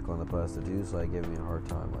 coming back on the bus. The dude's like giving me a hard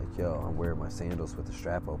time, like, yo, I'm wearing my sandals with the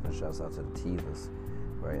strap open. Shouts out to the Tevas.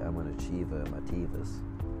 Right, I'm an achiever in my Tevas.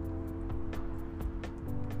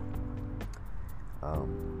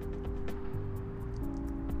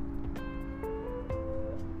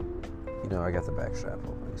 You know, I got the back strap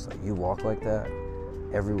open. He's like, you walk like that?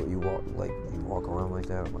 Everywhere you walk around like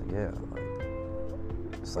that? I'm like, yeah. Like,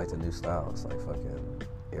 it's like the new style. It's like fucking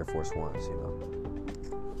Air Force Ones, you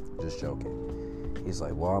know? Just joking. He's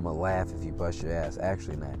like, well, I'm gonna laugh if you bust your ass.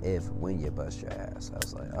 Actually, not if, when you bust your ass. I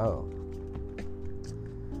was like, oh.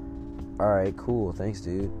 Alright, cool, thanks,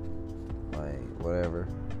 dude. Like, whatever.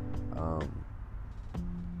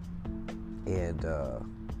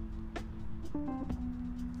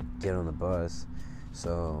 Get on the bus.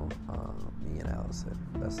 So, me and Allison,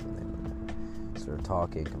 that's the name of it. So we're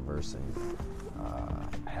talking, conversing,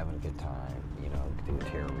 having a good time, you know, do a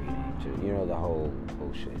tarot reading, you know, the whole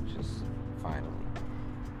shit, just finally.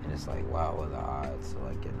 And it's like, wow, what are the odds of,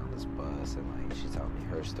 like, getting on this bus, and, like, she's telling me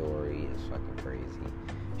her story. It's fucking crazy.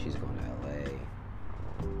 She's going to LA,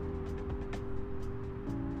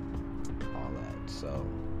 all that. So,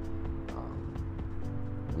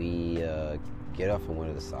 we get off of one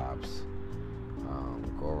of the stops,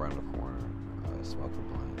 go around the corner, smoke a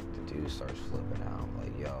blunt. The dude starts flipping out,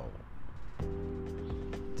 like, yo,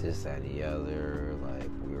 this, that, and the other. Like,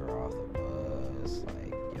 we were off the bus.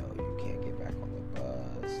 Like, yo, you can't get back on the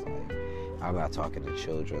bus. Like, I'm not talking to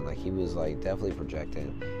children. Like, he was, like, definitely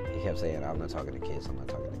projecting. He kept saying, I'm not talking to kids, I'm not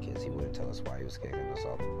talking to kids. He wouldn't tell us why he was kicking us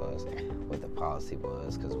off the bus, what the policy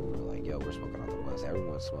was, because we were like, yo, we're smoking off the bus.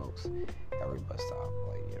 Everyone smokes. Every bus stop.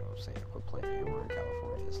 Like, you know what I'm saying? Quit playing. We're in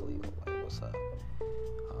California. It's legal. Like, what's up?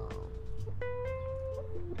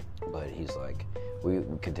 But he's like, we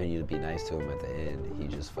continue to be nice to him at the end. He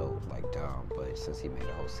just felt like dumb, but since he made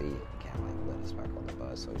a whole scene, he can't like let us back on the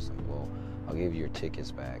bus. So he's like, well, I'll give you your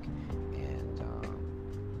tickets back, and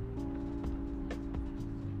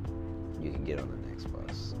you can get on the next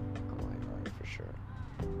bus. I'm like, all right, for sure.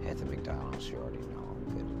 Head to McDonald's. You already know I'm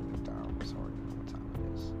good at McDonald's. Already know what time it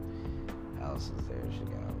is. Allison's there. She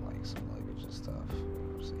got like some luggage and stuff. You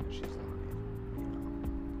know what I'm saying? She's learning, you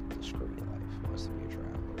know, the screwy life. Wants to be a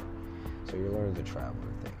traveler. So you're learning the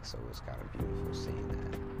traveler thing. So it's kind of beautiful seeing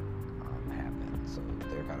that happen. So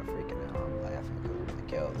they're kind of freaking out. I'm laughing because I'm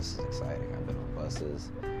like, yo, this is exciting. I've been on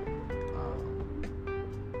buses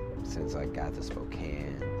since I got to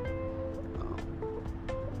Spokane.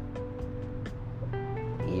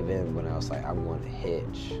 even when I was like, I'm going to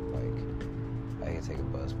hitch, like, I can take a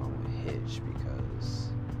bus, but I'm going to hitch because,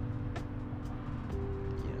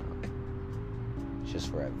 you know, it's just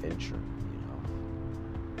for adventure, you know.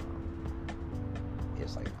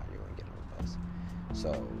 It's like, now you're going to get on the bus.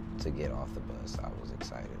 So, to get off the bus, I was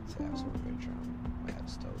excited to have some adventure. I'm mad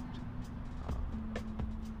stoked.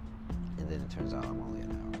 And then it turns out I'm only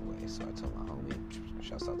an hour away, so I told my homie,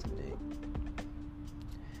 shouts out to Nick.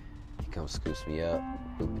 He comes, scoops me up,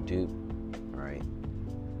 boop-a-doop, right?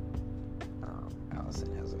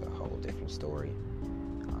 Allison has a whole different story,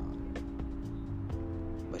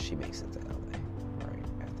 but she makes it to LA, right,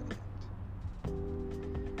 at the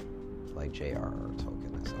end. Like J.R.R.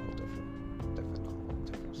 Tolkien, that's a whole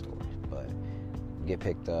different story. But get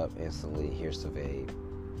picked up instantly, here's the vape,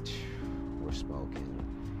 we're smoking.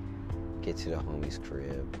 Get to the homie's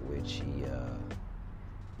crib, which he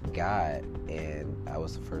got, and I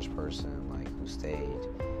was the first person like who stayed.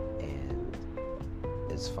 And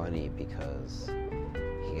it's funny because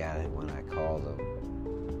he got it when I called him,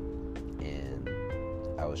 and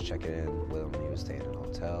I was checking in with him. He was staying in a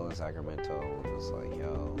hotel in Sacramento, and was like,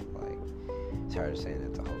 "Yo, like, tired of staying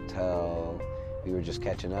at the hotel." We were just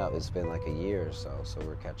catching up. It's been like a year or so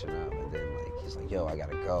we're catching up. And then like he's like, "Yo, I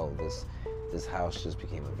gotta go. This house just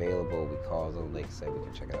became available." We called them. They said we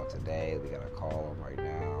can check it out today. We gotta call them right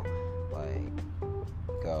now. Like,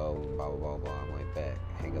 go, blah, blah, blah, blah. I'm like, bet.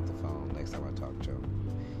 Hang up the phone. Next time I talk to him,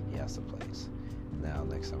 he has the place. Now,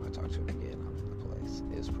 next time I talk to him again, I'm in the place.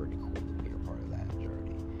 It's pretty cool to be a part of that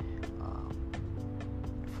journey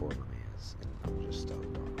for my mans. And I'm just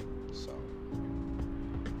stoked on him. So,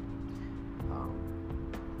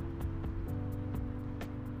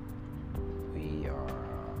 we are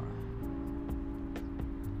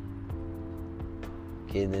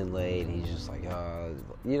getting in late. He's just like,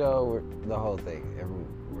 you know, the whole thing.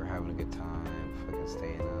 We're having a good time, fucking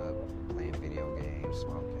staying up, playing video games,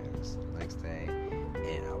 smoking. It's the next day,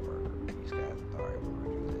 In-N-Out Burger. He's got, all right, we're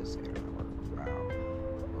going to do this, In-N-Out Burger. Wow.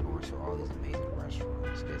 We're going to all these amazing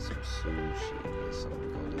restaurants, get some sushi,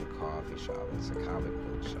 go to the coffee shop. It's a comic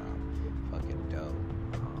book shop. Fucking dope.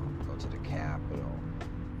 Go to the Capitol.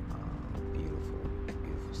 Beautiful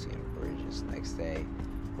seeing bridges. Next day,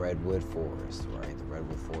 Redwood Forest, right? The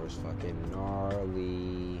Redwood Forest, fucking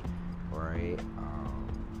gnarly, right?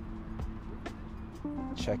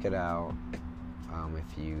 Check it out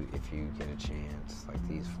if you get a chance. Like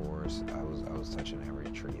these forests, I was touching every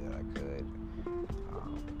tree that I could,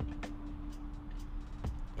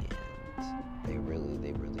 and they really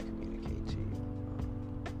communicate to you,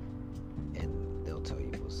 and they'll tell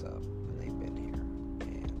you what's up when they've been here.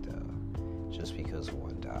 And just because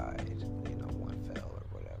one died, you know, one fell or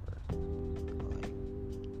whatever, like,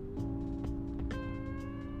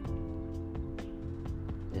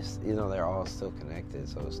 it's, you know, they're all still connected,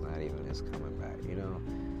 so it's not even just coming back, you know,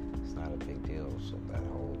 it's not a big deal. So that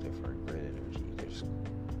whole different grid energy,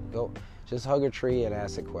 just hug a tree and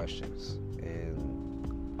ask it questions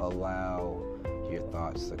and allow your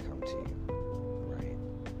thoughts to come to you, right?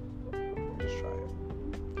 Just try it,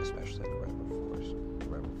 especially in the Redwood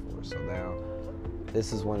Forest. So now,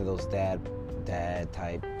 this is one of those dad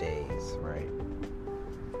type days, right?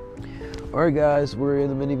 Alright guys, we're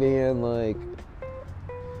in the minivan, like,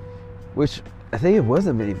 which I think it was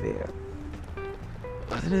a minivan,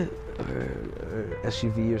 wasn't it? Or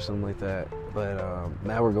SUV or something like that. But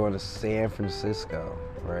now we're going to San Francisco,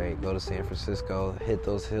 right? Go to San Francisco, hit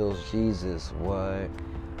those hills. Jesus, what?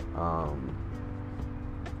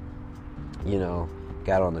 You know,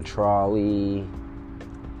 got on the trolley.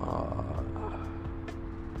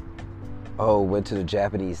 Went to the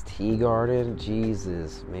Japanese tea garden.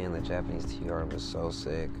 Jesus, man, the Japanese tea garden was so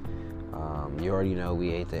sick. You already know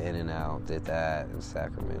we ate the In-N-Out, did that in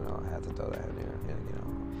Sacramento. I had to throw that in there. And, you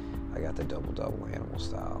know, I got the double animal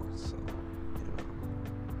style. So,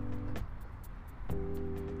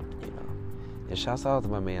 you know. And shouts out to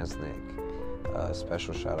my man's Nick.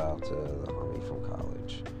 Special shout out to the homie from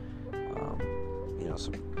college. You know,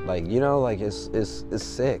 so, like, you know, like it's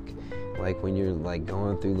sick. Like when you're like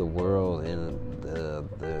going through the world and the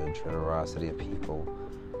generosity of people.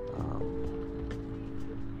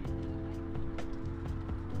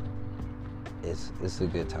 It's a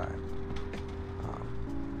good time.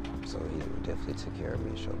 So he definitely took care of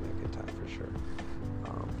me, showed me a good time for sure.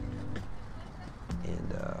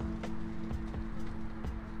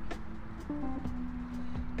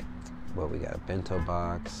 Well, we got a bento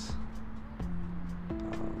box.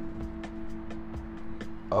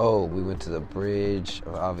 We went to the bridge.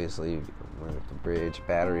 Obviously, we went to the bridge,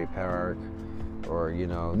 Battery Park, or you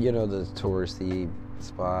know the touristy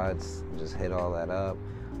spots. Just hit all that up.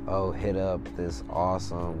 hit up this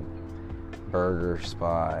awesome burger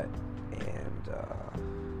spot and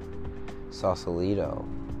Sausalito,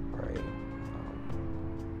 right?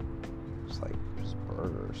 It's like just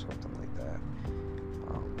burger or something like that.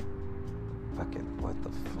 Fucking what the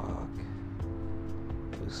fuck?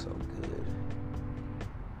 It was so good.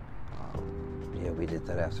 Yeah, we did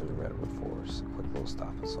that after the Redwood Forest. A quick little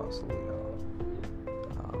stop in Sausalito.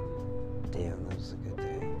 Damn, that was a good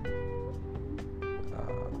day.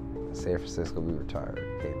 In San Francisco, we were tired.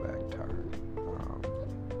 Came back tired.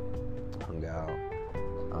 Hung out.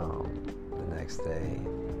 The next day,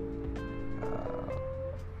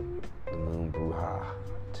 the Moon Bruja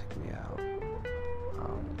took me out.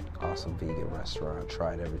 Awesome vegan restaurant.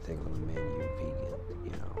 Tried everything on the menu vegan,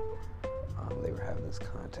 you know. They were having this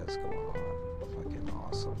contest going on. Fucking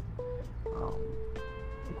awesome.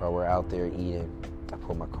 While we're out there eating, I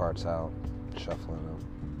pulled my carts out, shuffling them.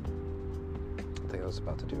 I think I was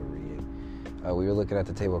about to do a reading. We were looking at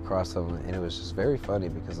the table across from them, and it was just very funny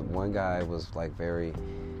because one guy was like very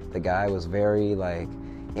like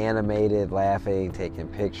animated, laughing, taking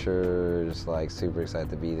pictures, like super excited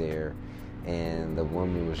to be there. And the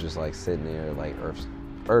woman was just like sitting there like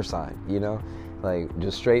earth sign, you know? Like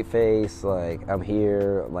just straight face, like I'm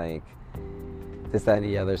here, like this, that, and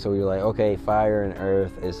the other. So we were like, okay, fire and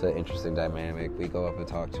earth is an interesting dynamic. We go up and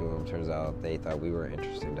talk to them. Turns out they thought we were an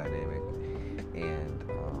interesting dynamic. And,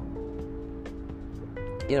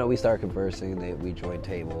 you know, we start conversing. We joined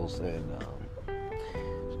tables. And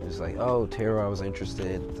it was like, oh, tarot, I was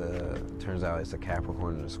interested. Turns out it's a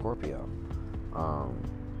Capricorn and a Scorpio.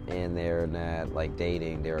 And they're not like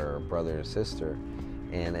dating. They're a brother and sister.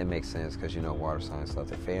 And it makes sense because, you know, water signs love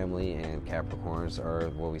their family, and Capricorns are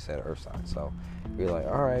what we said, earth signs. So we're like,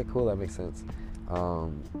 all right, cool, that makes sense.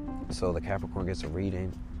 So the Capricorn gets the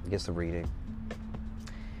reading.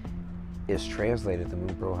 It's translated. The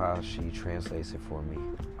Moon Bruja, she translates it for me.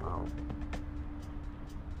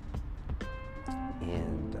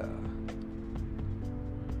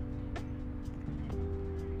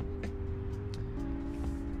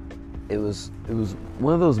 It was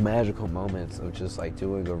one of those magical moments of just like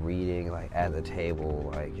doing a reading like at the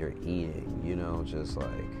table, like you're eating, you know, just like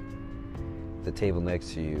the table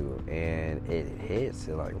next to you, and it hits,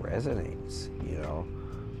 it like resonates, you know.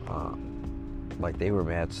 Like they were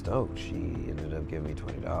mad stoked. She ended up giving me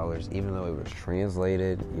 $20, even though it was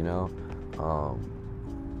translated, you know.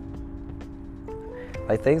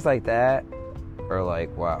 Like things like that are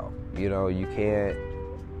like, wow, you know, you can't.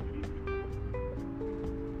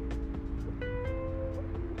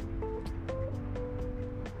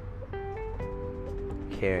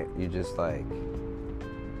 You just like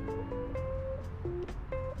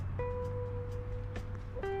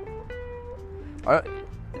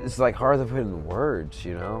it's like hard to put in words,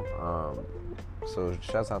 you know. So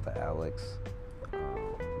shouts out to Alex, the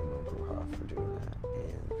Moon Bruja, for doing that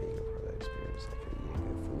and being a part of that experience. Like you're eating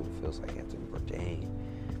good food, it feels like Anthony Bourdain.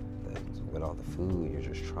 With all the food, you're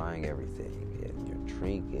just trying everything, and you're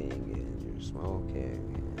drinking, and you're smoking,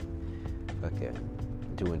 and fucking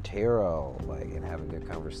doing tarot, like, and having a good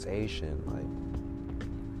conversation. Like,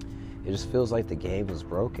 it just feels like the game was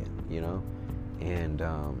broken, you know. And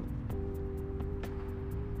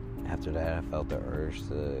after that, I felt the urge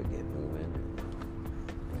to get moving.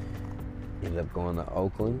 Ended up going to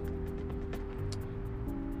Oakland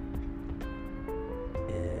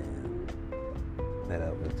and met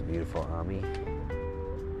up with the beautiful Ami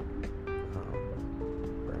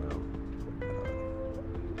Brown,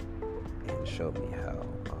 and showed me how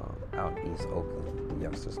out in East Oakland the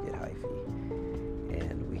youngsters get hyphy,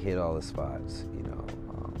 and we hit all the spots, you know.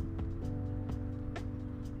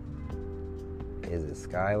 Is it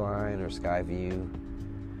Skyline or Skyview?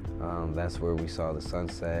 That's where we saw the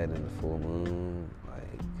sunset and the full moon.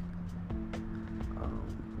 Like,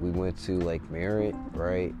 we went to Lake Merritt,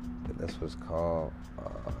 right? That's what it's called.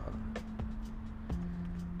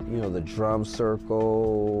 You know, the drum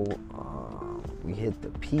circle. We hit the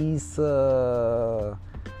pizza.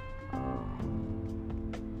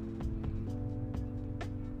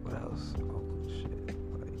 What else? Oh shit!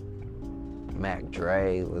 Like Mac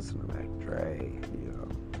Dre. Listen to Mac Dre. You know,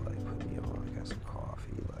 like put me on. Got some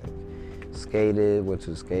coffee. Like skated. Went to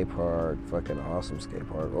the skate park. Fucking awesome skate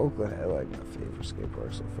park. Oakland had like my favorite skate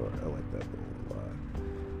park so far. I like that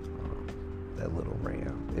that little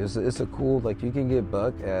ramp. It's a cool, like, you can get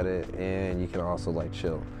buck at it, and you can also like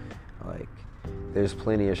chill. Like, there's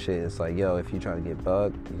plenty of shit. It's like, yo, if you're trying to get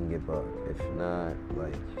buck, you can get buck. If not,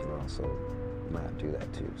 like, you can also not do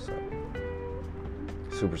that too. So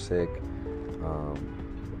super sick.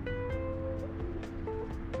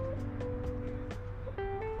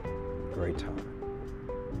 Great time.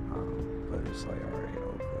 But it's like, alright,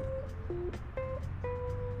 Oakland.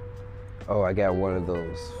 Oh, I got one of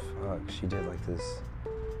those. Fuck, she did like this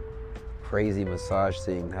crazy massage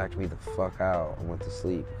thing, knocked me the fuck out. I went to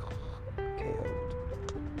sleep. KO'd.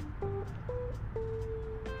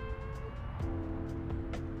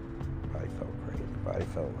 Body felt crazy. Body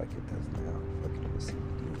felt like it does now. Fucking with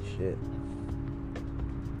CBD shit.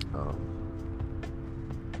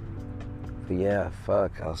 But yeah,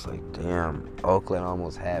 fuck. I was like, damn, Oakland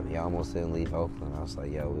almost had me. I almost didn't leave Oakland. I was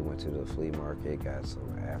like, yo, we went to the flea market, got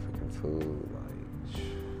some African food, like,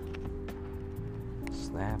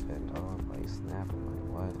 snapping, dog. Like, snapping, like,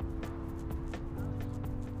 what?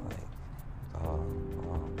 Like, oh,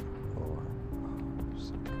 Lord. Oh,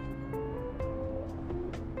 so good.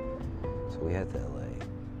 So we had to LA.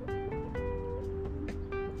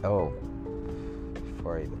 Oh,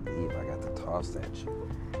 before I even leave, I got the Toph statue.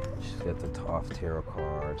 She's got the Toph tarot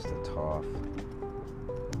cards, the Toph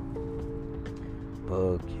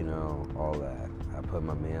book, you know, all that. I put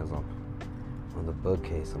my mans on the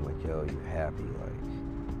bookcase. I'm like, yo, you happy? Like,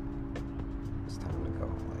 it's time to go.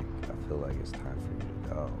 Like, I feel like it's time for you to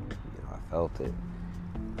go. You know, I felt it.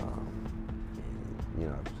 And, you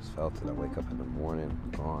know, I just felt it. I wake up in the morning,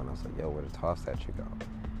 gone. I was like, yo, where the Toph statue go?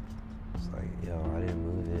 It's like, yo, I didn't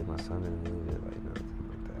move it. My son didn't move it. Like, nothing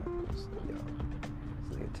like that. It's like, yo,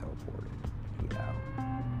 this nigga teleported. He out.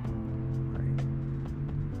 Right?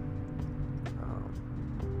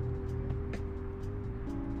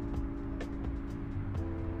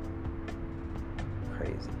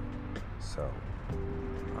 Crazy. So,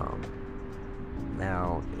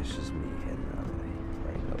 now it's just me heading to LA.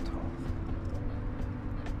 Right? No talk.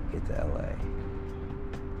 Get to LA.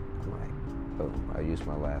 I'm like, boom. I used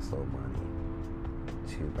my last little money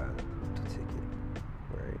to buy the ticket,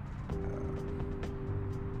 right?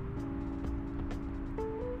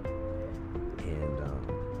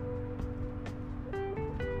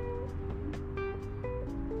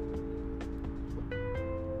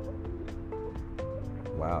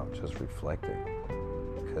 Wow, just reflecting,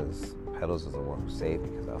 because Pedals is the one who saved me,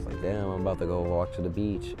 because I was like, damn, I'm about to go walk to the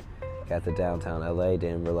beach. Got to downtown LA,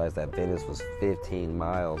 didn't realize that Venice was 15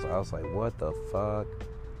 miles. I was like, what the fuck?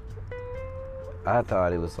 I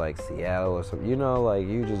thought it was like Seattle or something. You know, like,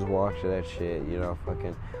 you just walk to that shit. You know,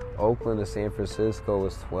 fucking Oakland to San Francisco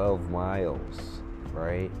was 12 miles,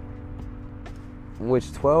 right?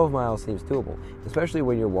 Which 12 miles seems doable, especially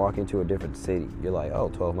when you're walking to a different city. You're like, oh,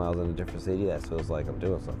 12 miles in a different city? That feels like I'm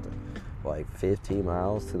doing something. Like 15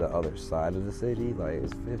 miles to the other side of the city? Like,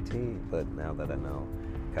 it's 15. But now that I know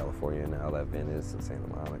California, now that Venice and Santa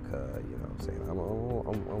Monica, you know what I'm saying? I'm a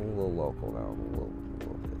little local now. I'm a little bit.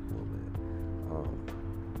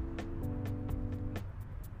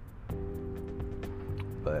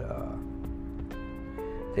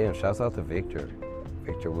 Damn, shouts out to Victor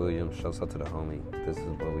Williams. Shouts out to the homie. This is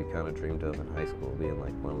what we kind of dreamed of in high school, being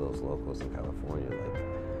like one of those locals in California, like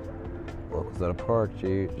locals at a park,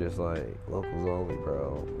 dude. Just like locals only,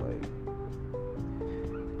 bro. Like,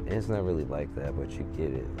 and it's not really like that, but you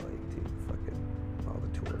get it. Like, dude, fucking all the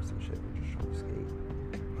tourists and shit, we're just trying to skate.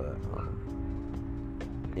 But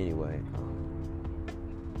anyway.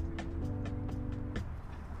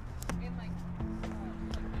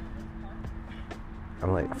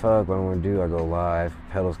 I'm like, fuck, what I'm gonna do? I go live.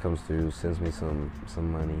 Pedals comes through, sends me some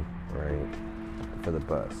money, right, for the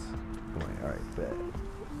bus. I'm like, all right, bet.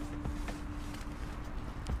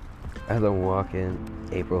 As I'm walking,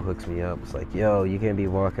 April hooks me up. It's like, yo, you can't be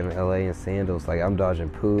walking in LA in sandals. Like, I'm dodging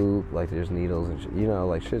poop. Like, there's needles and shit. You know,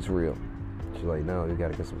 like, shit's real. She's like, no, you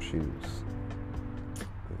gotta get some shoes. I'm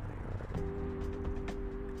like, all right.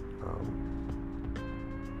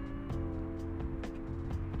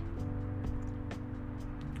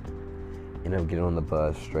 And I'm getting on the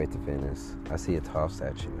bus straight to Venice. I see a Toph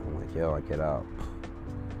statue. I'm like, yo, I get out.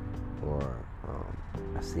 Or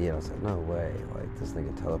I see it. I was like, no way. Like, this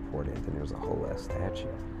nigga teleported. And then there's a whole ass statue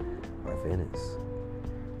by Venice.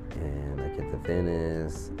 And I get to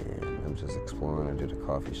Venice, and I'm just exploring. I do the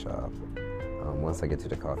coffee shop. Once I get to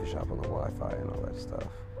the coffee shop on the Wi-Fi and all that stuff,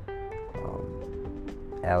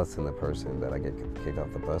 Allison, the person that I get kicked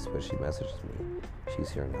off the bus with, she messages me. She's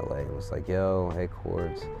here in LA and was like, yo, hey,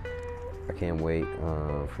 Quartz. I can't wait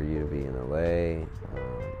for you to be in LA,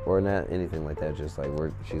 or not anything like that. Just like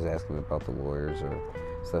she's asking me about the Warriors or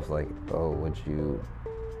stuff like, oh, when are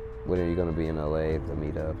you gonna be in LA to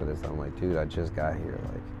meet up? And I'm like, dude, I just got here.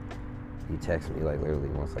 Like, he texted me like literally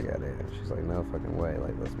once I got in. She's like, no fucking way.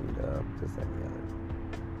 Like, let's meet up. This, that, and the other.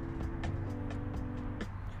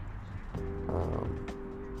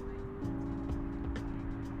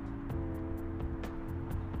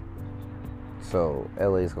 So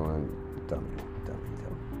LA's going dummy.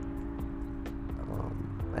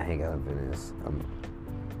 I hang out in Venice.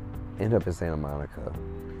 End up in Santa Monica,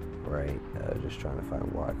 right? Just trying to find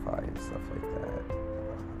Wi-Fi and stuff like that,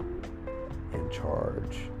 and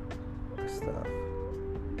charge stuff.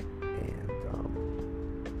 And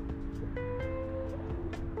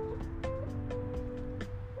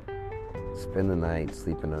spend the night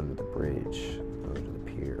sleeping under the bridge, under the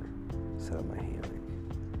pier, set up my hammock.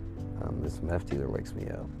 This meth dealer wakes me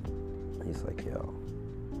up. He's like, yo,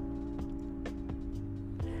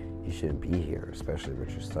 you shouldn't be here, especially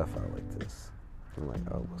with your stuff out like this. I'm like,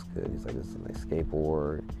 oh, what's good? He's like, this is a nice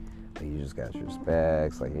skateboard. Like, you just got your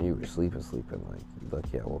bags. Like, and you were sleeping. Like,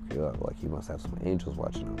 lucky I woke you up. Like, you must have some angels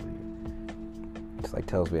watching over you. It's like,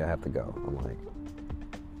 tells me I have to go. I'm like,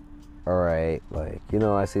 all right, like,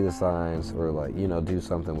 I see the signs, or like, do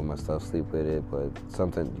something with my stuff, sleep with it, but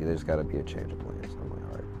something, there's got to be a change of plans. So I'm like,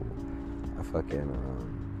 all right, cool. I fucking,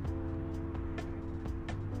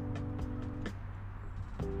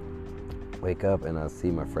 wake up and I see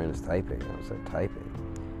my friend is typing. I was like, typing.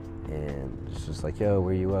 And it's just like, yo,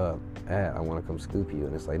 where you up at? I want to come scoop you.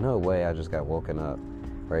 And it's like, no way, I just got woken up,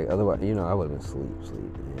 right? Otherwise, I would have been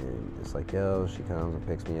sleep. And it's like, yo, she comes and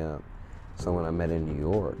picks me up. Someone I met in New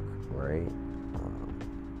York, right?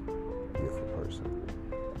 Beautiful person.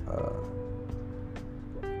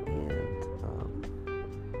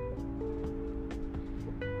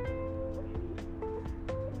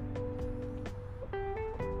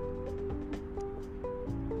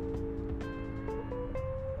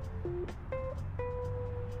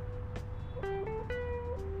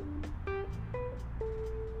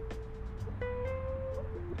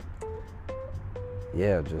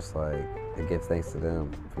 Yeah, just like, I give thanks to them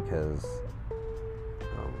because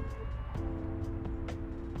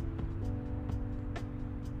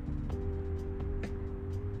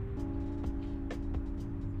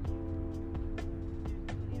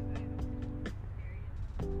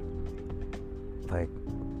like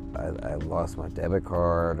I lost my debit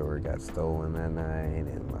card or it got stolen that night,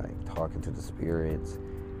 and like talking to the spirits,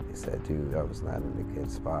 they said, dude, I was not in a good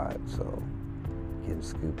spot, so getting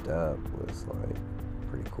scooped up was like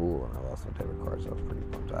pretty cool, and I lost my debit card, so I was pretty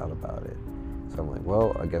bummed out about it. So I'm like,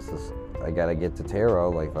 well, I guess I gotta get to tarot.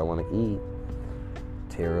 Like, if I want to eat,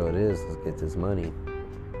 tarot it is. Let's get this money.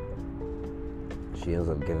 She ends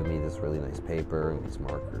up giving me this really nice paper and these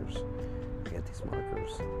markers. I get these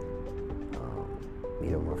markers.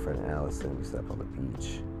 Meet up with my friend Allison. We step on the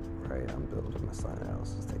beach. Right, I'm building my sign.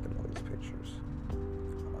 Allison's taking all these pictures.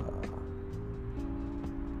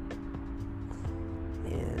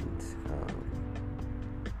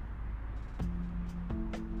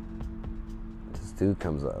 This dude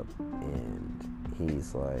comes up and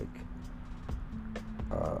he's like,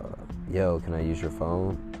 yo, can I use your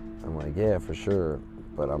phone? I'm like, yeah, for sure.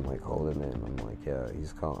 But I'm like holding it, and I'm like, yeah,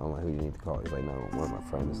 he's calling. I'm like, who do you need to call? He's like, no, one of my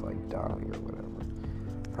friends is like dying or whatever.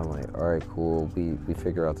 I'm like, all right, cool. We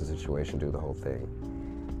figure out the situation, do the whole thing.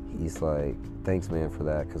 He's like, thanks, man, for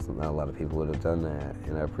that, because not a lot of people would have done that,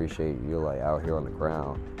 and I appreciate you like out here on the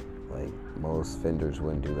ground. Like, most vendors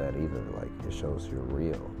wouldn't do that either. Like, it shows you're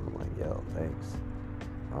real. I'm like, yo, thanks.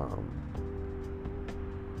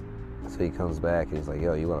 So he comes back and he's like,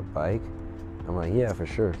 yo, you want a bike? I'm like, yeah, for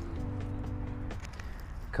sure.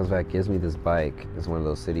 Comes back, gives me this bike. It's one of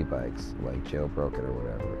those city bikes, like jailbroken or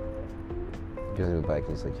whatever. Gives me the bike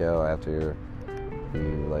and he's like, yo, after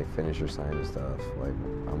you like finish your sign and stuff, like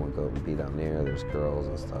I'm gonna go be down there. There's girls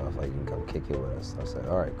and stuff. Like, you can come kick it with us. I said,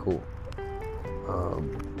 all right, cool.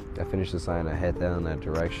 I finished the sign. I head down that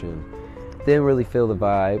direction. Didn't really feel the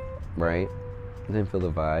vibe, right? Didn't feel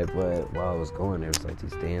the vibe, but while I was going, there was like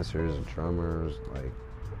these dancers and drummers. Like,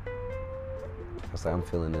 I was like, I'm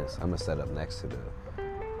feeling this. I'm gonna set up next to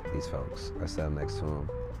these folks. I sat up next to them.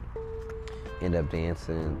 End up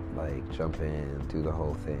dancing, like jumping, do the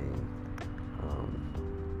whole thing.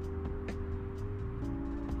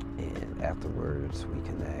 And afterwards, we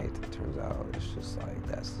connect. It turns out it's just like,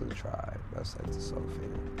 that's the tribe. That's like the soul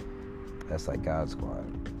family. That's like God Squad,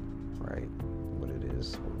 right? What it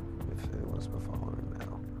is, if it was before and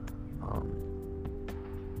now.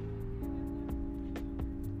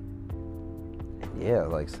 And yeah,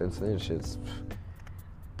 like since then, shit's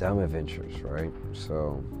dumb adventures, right?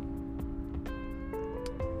 So,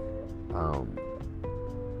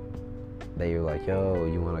 they were like, yo,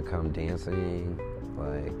 you want to come dancing,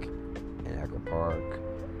 like, in Echo Park,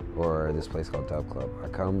 or this place called Dub Club. I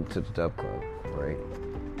come to the Dub Club, right?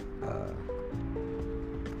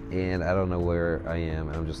 And I don't know where I am,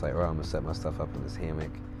 and I'm just like, oh, I'm gonna set my stuff up in this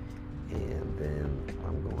hammock, and then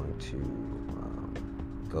I'm going to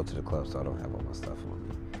go to the club so I don't have all my stuff on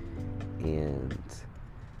me. And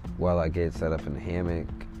while I get set up in the hammock,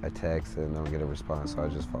 I text and don't get a response, so I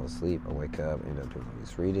just fall asleep. I wake up, end up doing all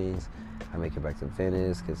these readings. I make it back to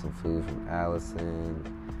Venice, get some food from Allison,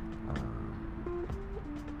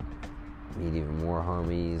 meet even more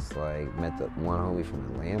homies. Like, met the one homie from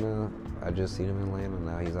Atlanta. I just seen him in Atlanta.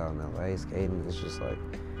 Now he's out in LA skating. It's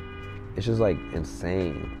just like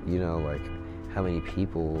insane, you know, like how many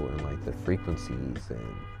people and like the frequencies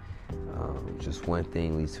and just one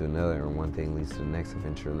thing leads to another, and one thing leads to the next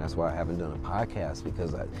adventure. And that's why I haven't done a podcast,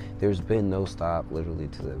 because there's been no stop literally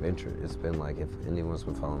to the adventure. It's been like, if anyone's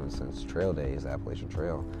been following me since Trail Days, Appalachian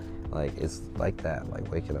Trail, like it's like that,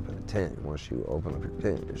 like waking up in a tent. Once you open up your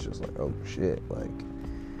tent, it's just like, oh shit, like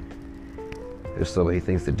there's so many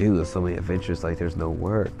things to do, there's so many adventures, like there's no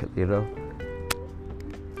work, you know?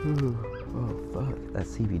 Oh fuck, that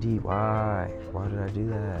CBD, why did I do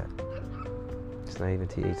that? It's not even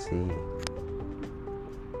THC.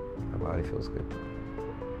 My body feels good.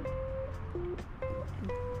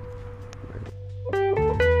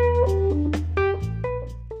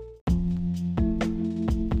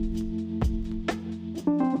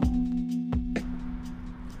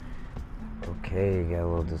 Okay, got a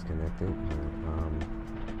little disconnected.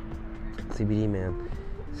 CBD, man.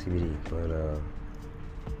 CBD, but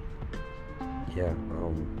yeah,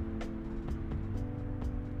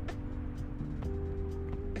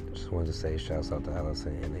 just wanted to say shouts out to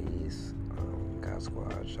Allison and the East, God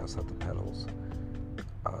Squad, shouts out to Pedals,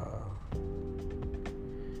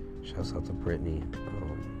 shouts out to Brittany,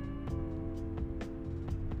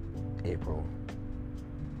 April,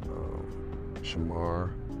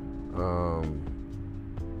 Shamar,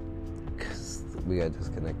 cause we got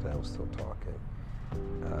disconnected, I was still talking,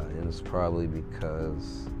 and it's probably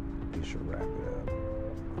because we should wrap it up.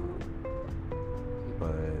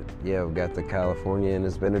 But yeah, we got to California and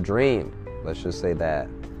it's been a dream. Let's just say that.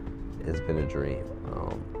 It's been a dream.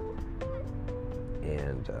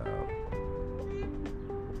 And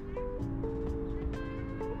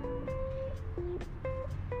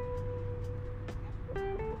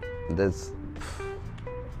that's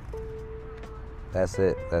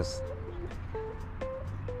it.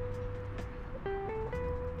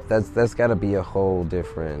 That's got to be a whole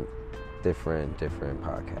different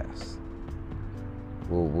podcast.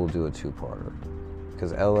 We'll do a two-parter,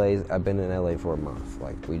 because I've been in LA for a month.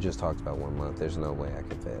 Like, we just talked about 1 month. There's no way I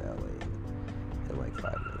can fit LA in like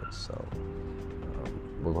 5 minutes. So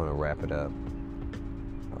we're going to wrap it up.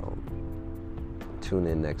 Tune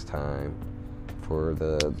in next time for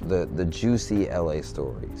the juicy LA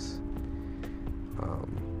stories.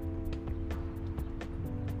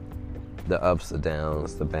 The ups, the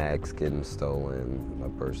downs, the bags getting stolen, my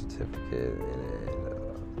birth certificate, and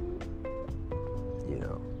you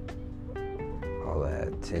know, all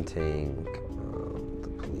that tinting, the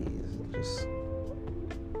police, just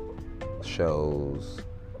shows,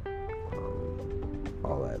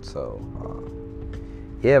 all that. So,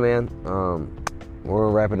 yeah, man. We're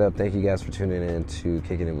gonna wrap it up. Thank you guys for tuning in to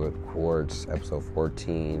Kicking It with Quartz, episode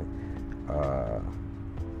 14.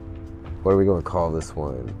 What are we going to call this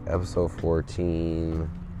one? Episode 14.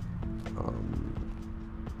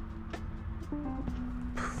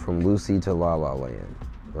 From Lucy to La La Land,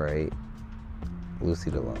 right?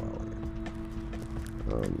 Lucy to La La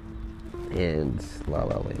Land. And La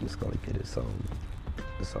La Land is going to get its own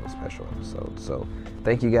special episode. So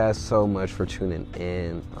thank you guys so much for tuning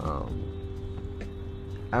in.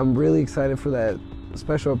 I'm really excited for that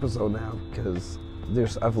special episode now, because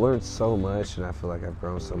I've learned so much, and I feel like I've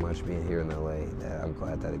grown so much being here in LA that I'm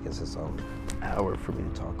glad that it gets its own hour for me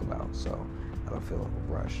to talk about, so I don't feel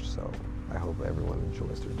rushed. So I hope everyone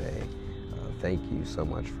enjoys their day. Thank you so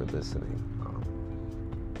much for listening.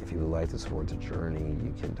 If you would like to support the journey,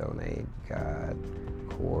 you can donate God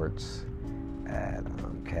Quartz at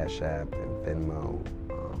Cash App and Venmo.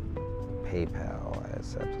 PayPal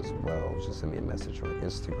accepts as well. Just send me a message on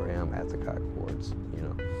Instagram at the God Quartz, you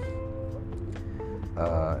know.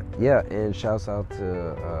 Yeah, and shouts out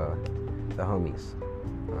to the homies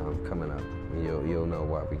coming up. You'll know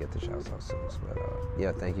why we get the shouts out soon. But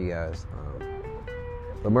yeah, thank you guys.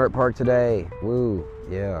 Leimert Park today. Woo.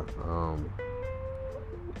 Yeah.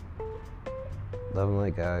 Love and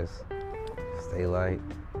light, guys. Stay light.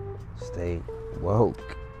 Stay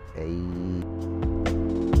woke. Ayy.